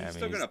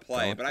still going to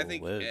play, but I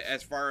think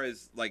as far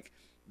as,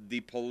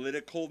 the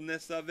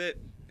politicalness of it,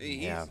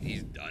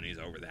 he's done. He's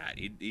over that.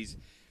 He's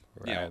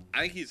I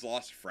think he's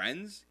lost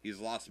friends. He's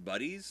lost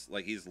buddies.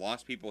 He's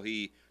lost people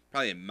he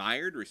probably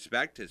admired,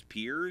 respect, his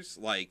peers.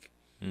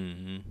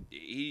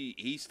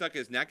 He stuck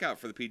his neck out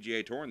for the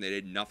PGA Tour, and they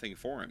did nothing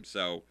for him.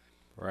 So,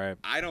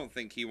 I don't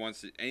think he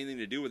wants anything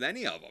to do with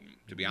any of them,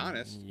 to be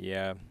honest.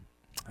 Yeah.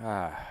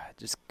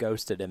 Just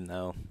ghosted him,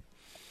 though.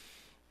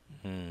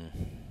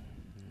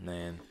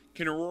 Man.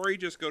 Can Rory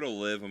just go to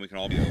LIV and we can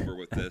all be over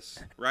with this,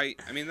 right?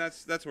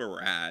 That's where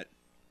we're at.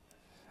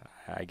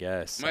 I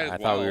guess. I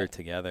thought we were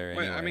together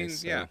anyway.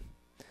 Yeah.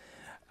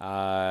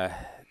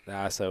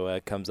 So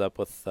it comes up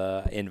with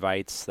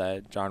invites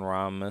that Jon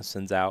Rahm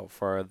sends out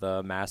for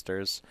the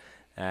Masters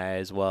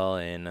as well,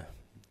 and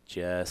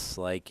just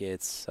like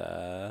it's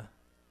I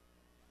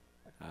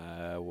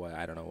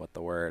don't know what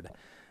the word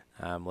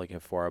I'm looking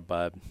for,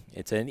 but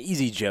it's an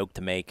easy joke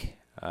to make.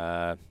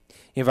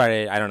 He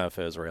invited, I don't know if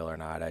it was real or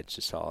not, I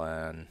just saw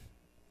on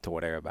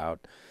Twitter about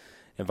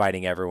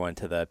inviting everyone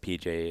to the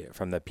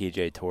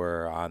PGA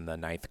Tour on the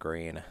 9th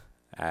green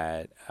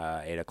at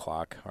 8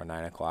 o'clock or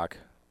 9 o'clock.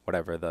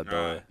 Whatever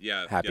the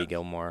Happy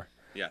Gilmore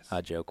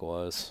joke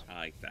was. I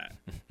like that.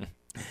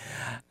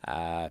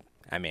 I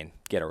mean,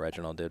 get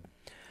original, dude.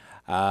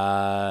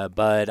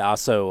 But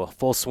also,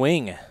 Full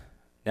Swing,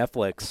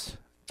 Netflix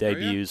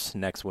debuts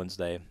next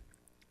Wednesday.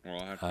 Well,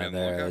 I'll have to be on the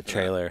lookout for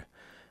trailer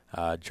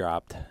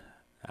dropped.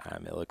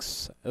 It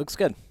looks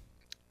good.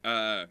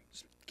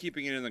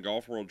 Keeping it in the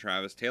golf world,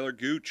 Travis, Taylor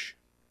Gooch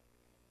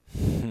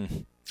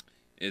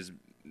is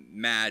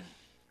mad.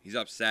 He's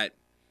upset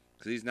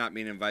because he's not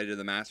being invited to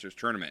the Masters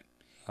tournament.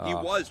 He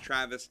was,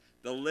 Travis,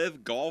 the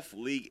Live Golf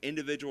League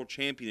individual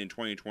champion in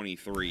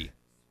 2023.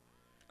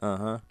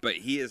 But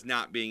he is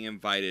not being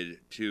invited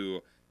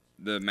to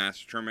the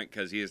Masters tournament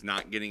because he is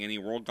not getting any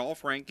World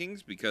Golf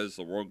Rankings because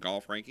the World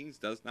Golf Rankings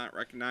does not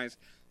recognize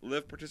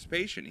Live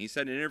participation. He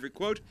said in an interview,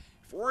 quote,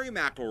 if Rory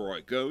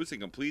McIlroy goes and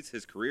completes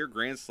his career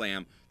Grand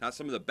Slam, not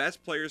some of the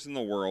best players in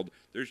the world,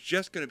 there's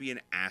just going to be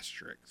an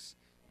asterisk.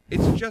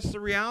 It's just the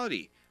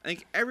reality. I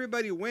think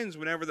everybody wins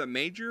whenever the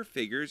major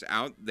figures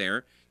out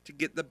there to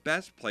get the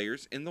best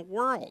players in the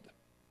world.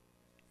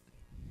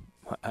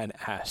 An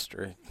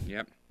asterisk.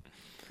 Yep.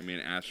 I mean,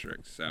 an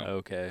asterisk. So.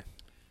 Okay.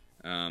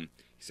 He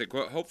said,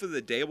 quote, hopefully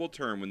the day will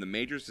turn when the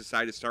majors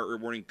decide to start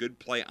rewarding good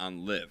play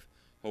on Live.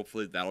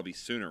 Hopefully that'll be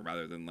sooner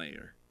rather than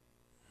later.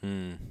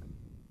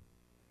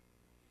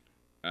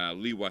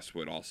 Lee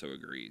Westwood also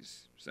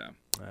agrees. So.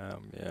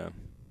 Yeah.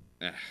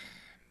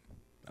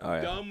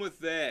 I'm done with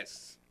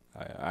this.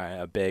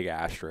 A big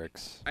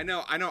asterisk. I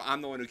know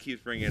I'm the one who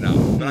keeps bringing it up,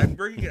 but I'm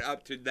bringing it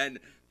up to then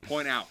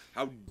point out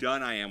how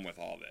done I am with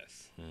all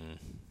this.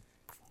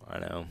 I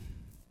know.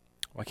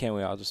 Why can't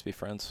we all just be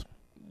friends?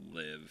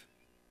 Live.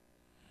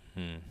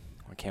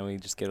 Why can't we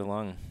just get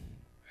along?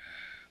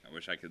 I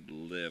wish I could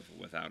live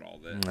without all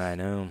this. I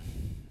know.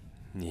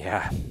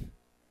 Yeah.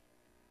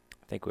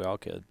 I think we all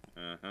could.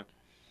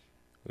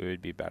 We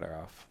would be better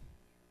off.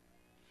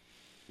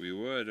 We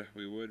would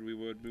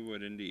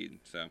indeed.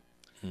 So,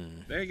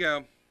 there you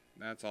go.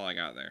 That's all I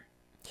got there.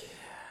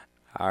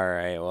 All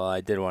right. Well,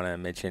 I did want to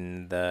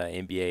mention the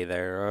NBA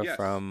there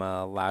from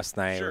last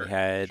night. We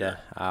had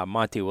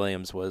Monty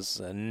Williams was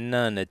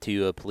none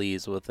too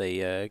pleased with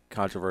a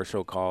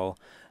controversial call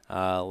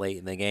late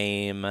in the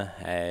game.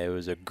 It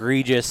was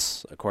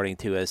egregious, according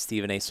to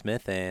Stephen A.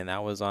 Smith, and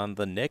that was on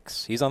the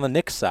Knicks. He's on the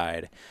Knicks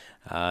side,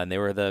 and they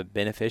were the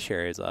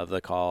beneficiaries of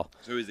the call.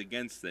 So he's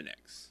against the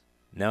Knicks.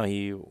 No,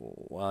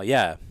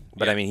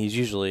 but I mean, he's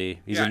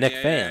a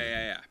Knicks fan.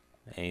 Yeah.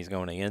 And he's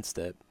going against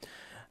it.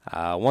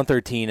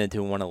 113 to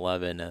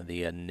 111,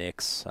 the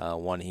Knicks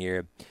won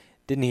here.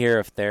 Didn't hear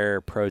if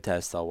their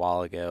protest a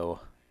while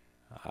ago,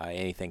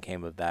 anything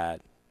came of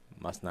that.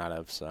 Must not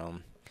have, so.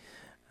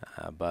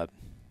 But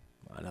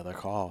another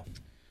call.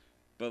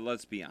 But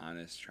let's be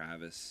honest,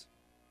 Travis.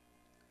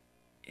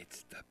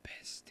 It's the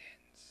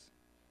Pistons.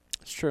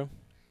 It's true.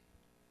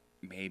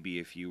 Maybe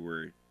if you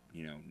were,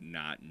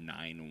 not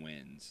 9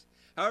 wins.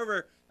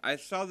 However, I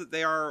saw that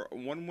they are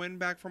 1 win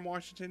back from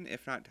Washington,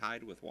 if not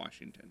tied with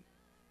Washington.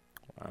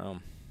 Wow.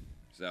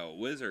 So,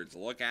 Wizards,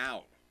 look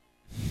out.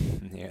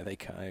 Yeah, they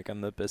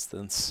come the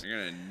Pistons. They're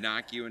going to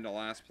knock you into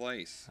last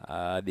place.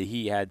 The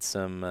Heat had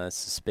some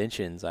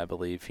suspensions, I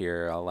believe,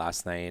 here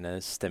last night,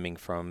 stemming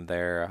from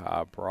their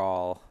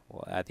brawl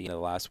at the end of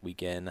last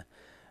weekend.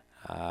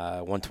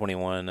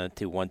 121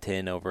 to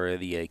 110 over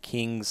the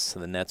Kings.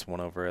 The Nets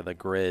won over the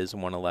Grizz,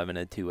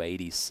 111 to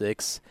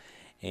 86.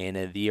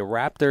 And the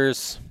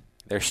Raptors,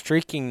 they're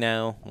streaking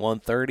now,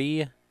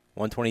 130,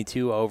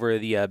 122 over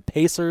the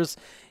Pacers.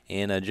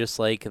 And just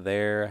like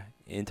their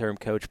interim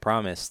coach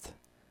promised,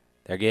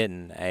 they're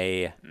getting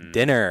a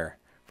dinner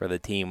for the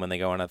team when they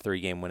go on a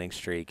 3-game winning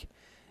streak.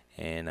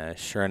 And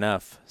sure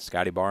enough,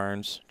 Scotty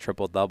Barnes,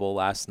 triple-double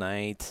last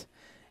night.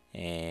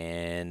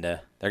 And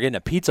they're getting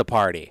a pizza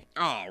party.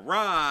 All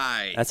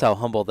right. That's how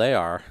humble they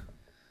are.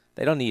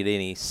 They don't need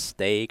any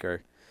steak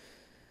or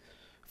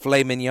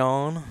filet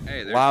mignon,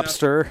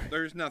 lobster.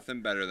 There's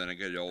nothing better than a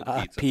good old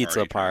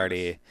pizza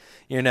party.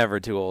 You're never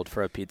too old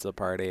for a pizza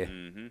party.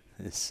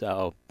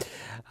 So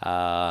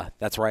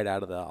that's right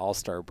out of the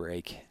All-Star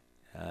break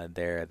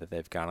there that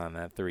they've gone on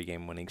that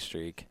 3-game winning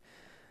streak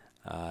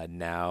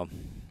now.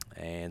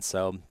 And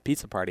so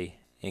pizza party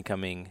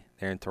incoming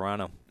there in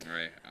Toronto. All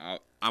right.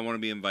 I want to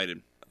be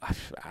invited.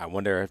 I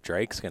wonder if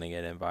Drake's going to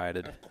get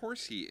invited. Of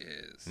course he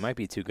is. He might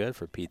be too good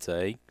for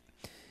pizza. He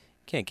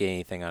can't get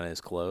anything on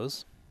his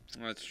clothes.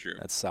 That's true.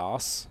 That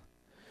sauce.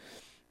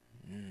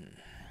 I'm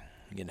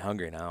getting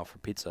hungry now for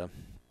pizza.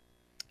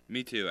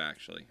 Me too,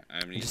 actually.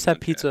 I just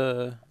had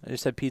pizza. I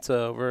just had pizza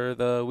over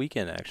the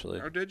weekend, actually.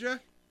 Oh, did you?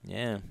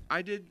 Yeah.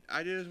 I did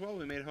as well.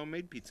 We made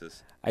homemade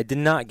pizzas. I did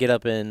not get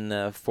up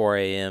in 4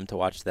 a.m. to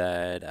watch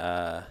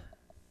that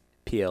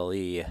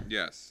PLE.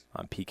 Yes.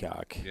 On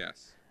Peacock.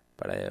 Yes.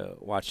 But I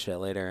watched it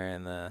later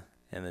in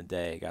the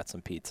day. Got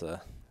some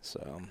pizza,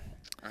 so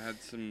I had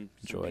some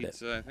enjoyed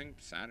pizza. I think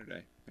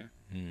Saturday. Yeah.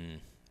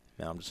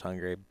 Now I'm just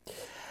hungry.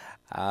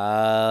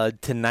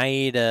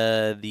 Tonight,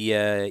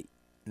 the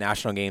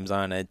national game's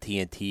on at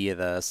TNT.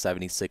 The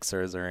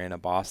 76ers are in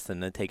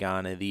Boston to take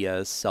on the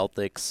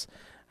Celtics.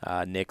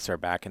 Knicks are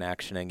back in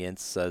action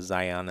against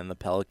Zion and the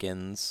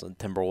Pelicans.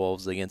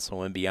 Timberwolves against the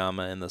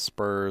Wembanyama and the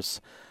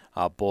Spurs.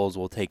 Bulls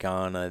will take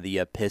on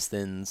the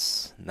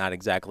Pistons. Not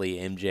exactly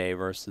MJ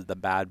versus the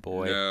bad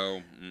boy.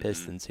 No.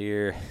 Pistons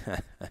here.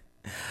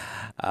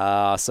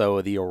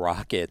 So the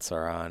Rockets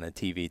are on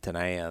TV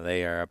tonight.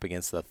 They are up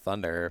against the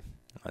Thunder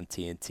on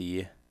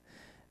TNT.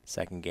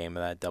 Second game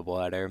of that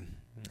doubleheader.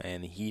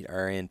 And the Heat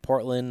are in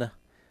Portland.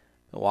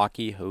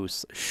 Milwaukee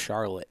hosts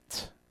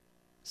Charlotte.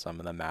 Some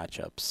of the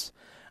matchups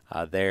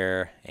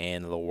there.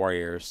 And the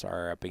Warriors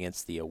are up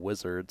against the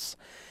Wizards.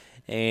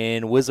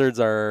 And Wizards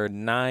are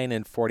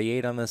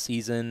 9-48 on the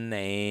season,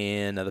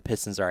 and the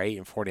Pistons are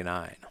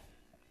 8-49.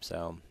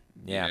 So,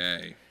 yeah,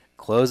 Yay.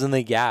 Closing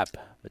the gap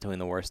between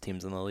the worst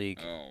teams in the league.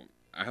 Oh,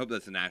 I hope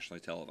that's a nationally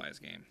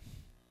televised game.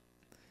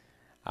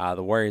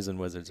 The Warriors and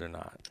Wizards are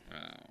not.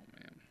 Oh,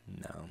 man.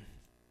 No.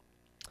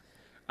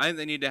 I think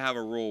they need to have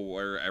a rule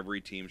where every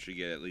team should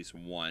get at least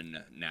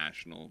one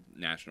national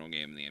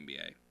game in the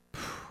NBA.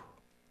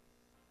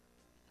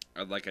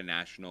 I'd like a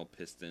national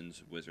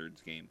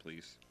Pistons-Wizards game,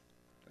 please.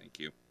 Thank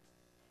you.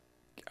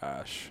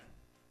 Gosh.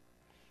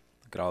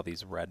 Look at all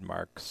these red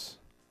marks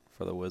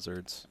for the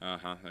Wizards.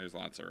 There's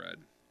lots of red.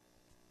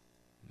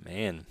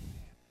 Man.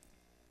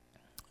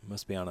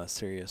 Must be on a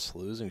serious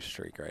losing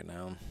streak right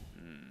now.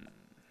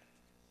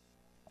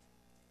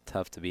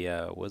 Tough to be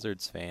a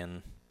Wizards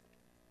fan,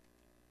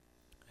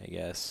 I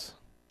guess.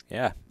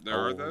 Yeah. There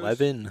are those?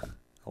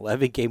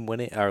 11 game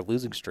winning or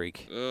losing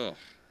streak. Ugh.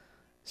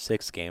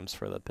 6 games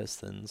for the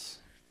Pistons.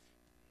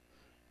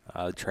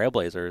 The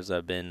Trailblazers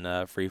have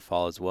been free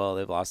fall as well.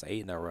 They've lost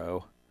 8 in a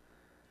row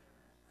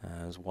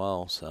as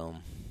well. So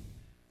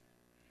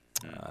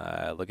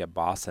look at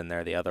Boston.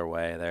 They're the other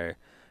way. They're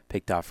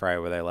picked off right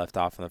where they left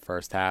off in the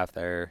first half.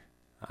 They're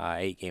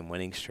 8-game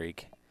winning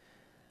streak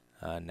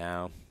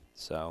now.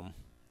 So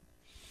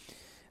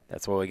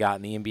that's what we got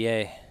in the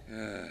NBA.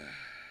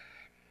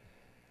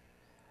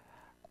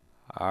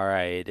 All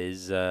right.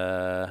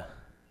 The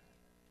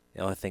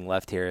only thing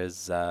left here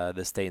is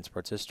this day in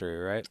sports history,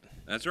 right?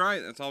 That's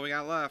right. That's all we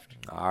got left.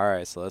 All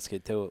right, so let's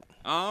get to it.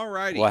 All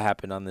righty. What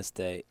happened on this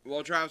date?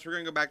 Well, Travis, we're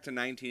going to go back to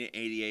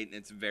 1988, and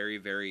it's very,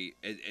 very,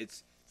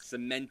 it's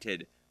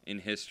cemented in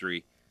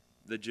history.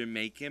 The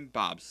Jamaican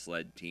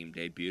bobsled team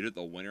debuted at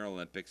the Winter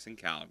Olympics in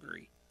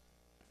Calgary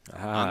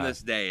on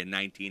this day in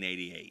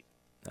 1988.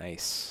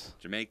 Nice.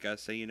 Jamaica,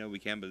 say you know we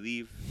can't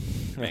believe.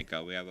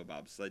 Jamaica, we have a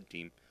bobsled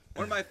team.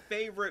 One of my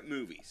favorite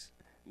movies.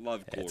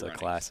 Love Cool Runnings. It's a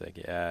classic,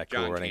 yeah.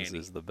 Cool Runnings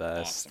is the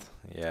best. Awesome.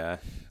 Yeah.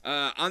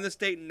 On this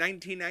date in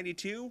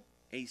 1992,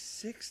 a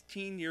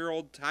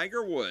 16-year-old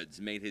Tiger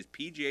Woods made his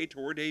PGA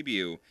Tour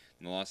debut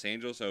in the Los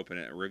Angeles Open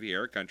at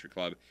Riviera Country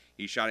Club.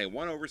 He shot a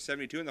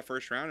 1/72 in the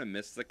first round and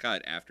missed the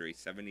cut after a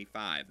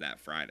 75 that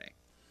Friday.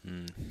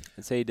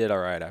 I'd say he did all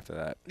right after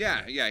that.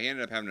 Yeah, he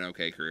ended up having an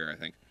okay career, I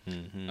think.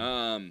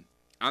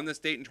 On this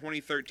date in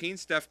 2013,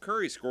 Steph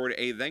Curry scored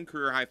a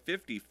then-career-high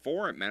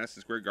 54 at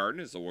Madison Square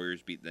Garden as the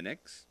Warriors beat the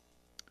Knicks.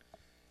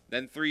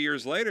 Then 3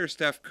 years later,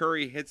 Steph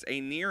Curry hits a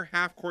near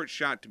half-court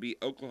shot to beat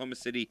Oklahoma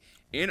City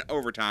in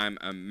overtime.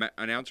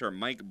 Announcer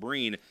Mike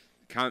Breen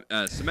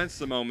cements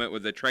the moment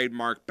with the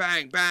trademark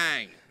bang,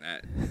 bang.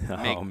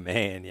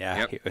 Man,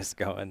 yeah, he was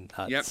going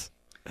nuts.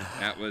 Yep.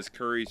 That was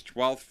Curry's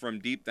 12th from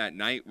deep that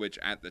night, which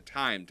at the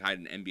time tied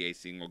an NBA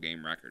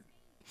single-game record.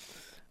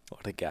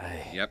 What a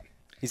guy. Yep.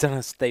 He's on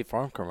a State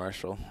Farm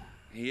commercial.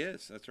 He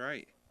is, that's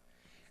right.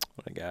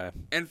 What a guy.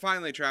 And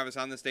finally, Travis,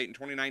 on this date in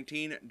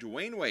 2019,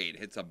 Dwayne Wade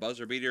hits a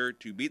buzzer beater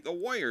to beat the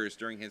Warriors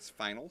during his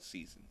final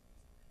season.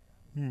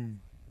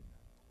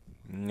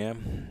 Yeah.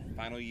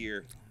 Final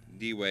year,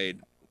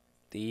 D-Wade.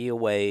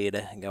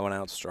 D-Wade going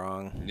out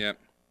strong. Yep.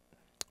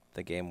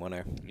 The game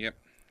winner. Yep.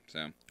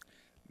 So,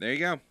 there you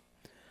go.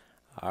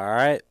 All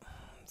right.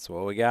 That's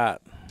what we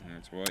got.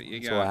 That's what you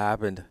got. That's what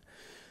happened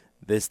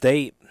this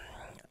date.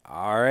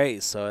 All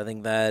right. So I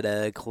think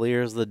that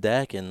clears the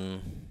deck,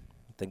 and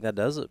I think that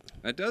does it.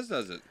 That does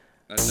it.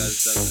 That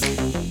does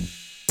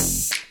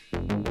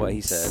it. What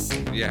he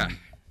said. Yeah.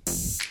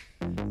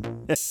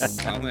 I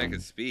don't think I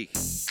could speak.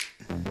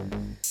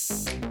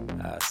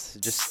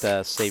 Just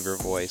save your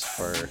voice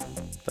for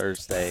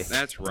Thursday.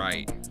 That's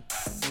right.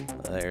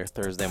 There,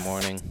 Thursday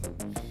morning.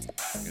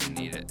 I'm going to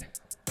need it.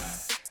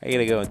 I got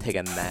to go and take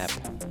a nap.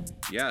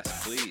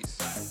 Yes, please.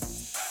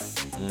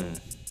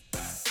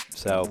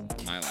 So.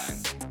 My line.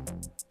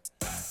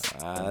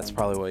 That's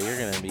probably what you're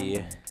going to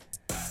be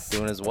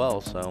doing as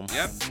well, so.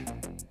 Yep.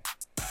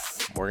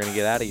 We're going to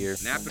get out of here.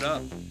 Nap it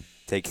up.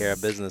 Take care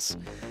of business.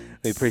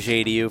 We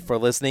appreciate you for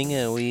listening,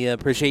 and we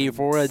appreciate you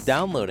for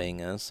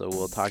downloading. So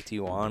we'll talk to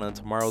you on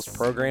tomorrow's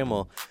program.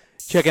 We'll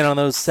check in on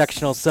those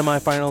sectional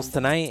semifinals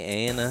tonight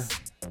and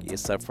get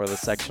set for the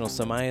sectional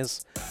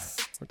semis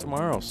for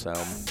tomorrow. So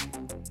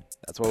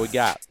that's what we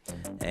got.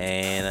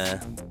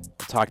 And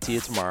we'll talk to you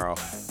tomorrow.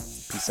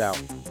 Peace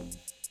out.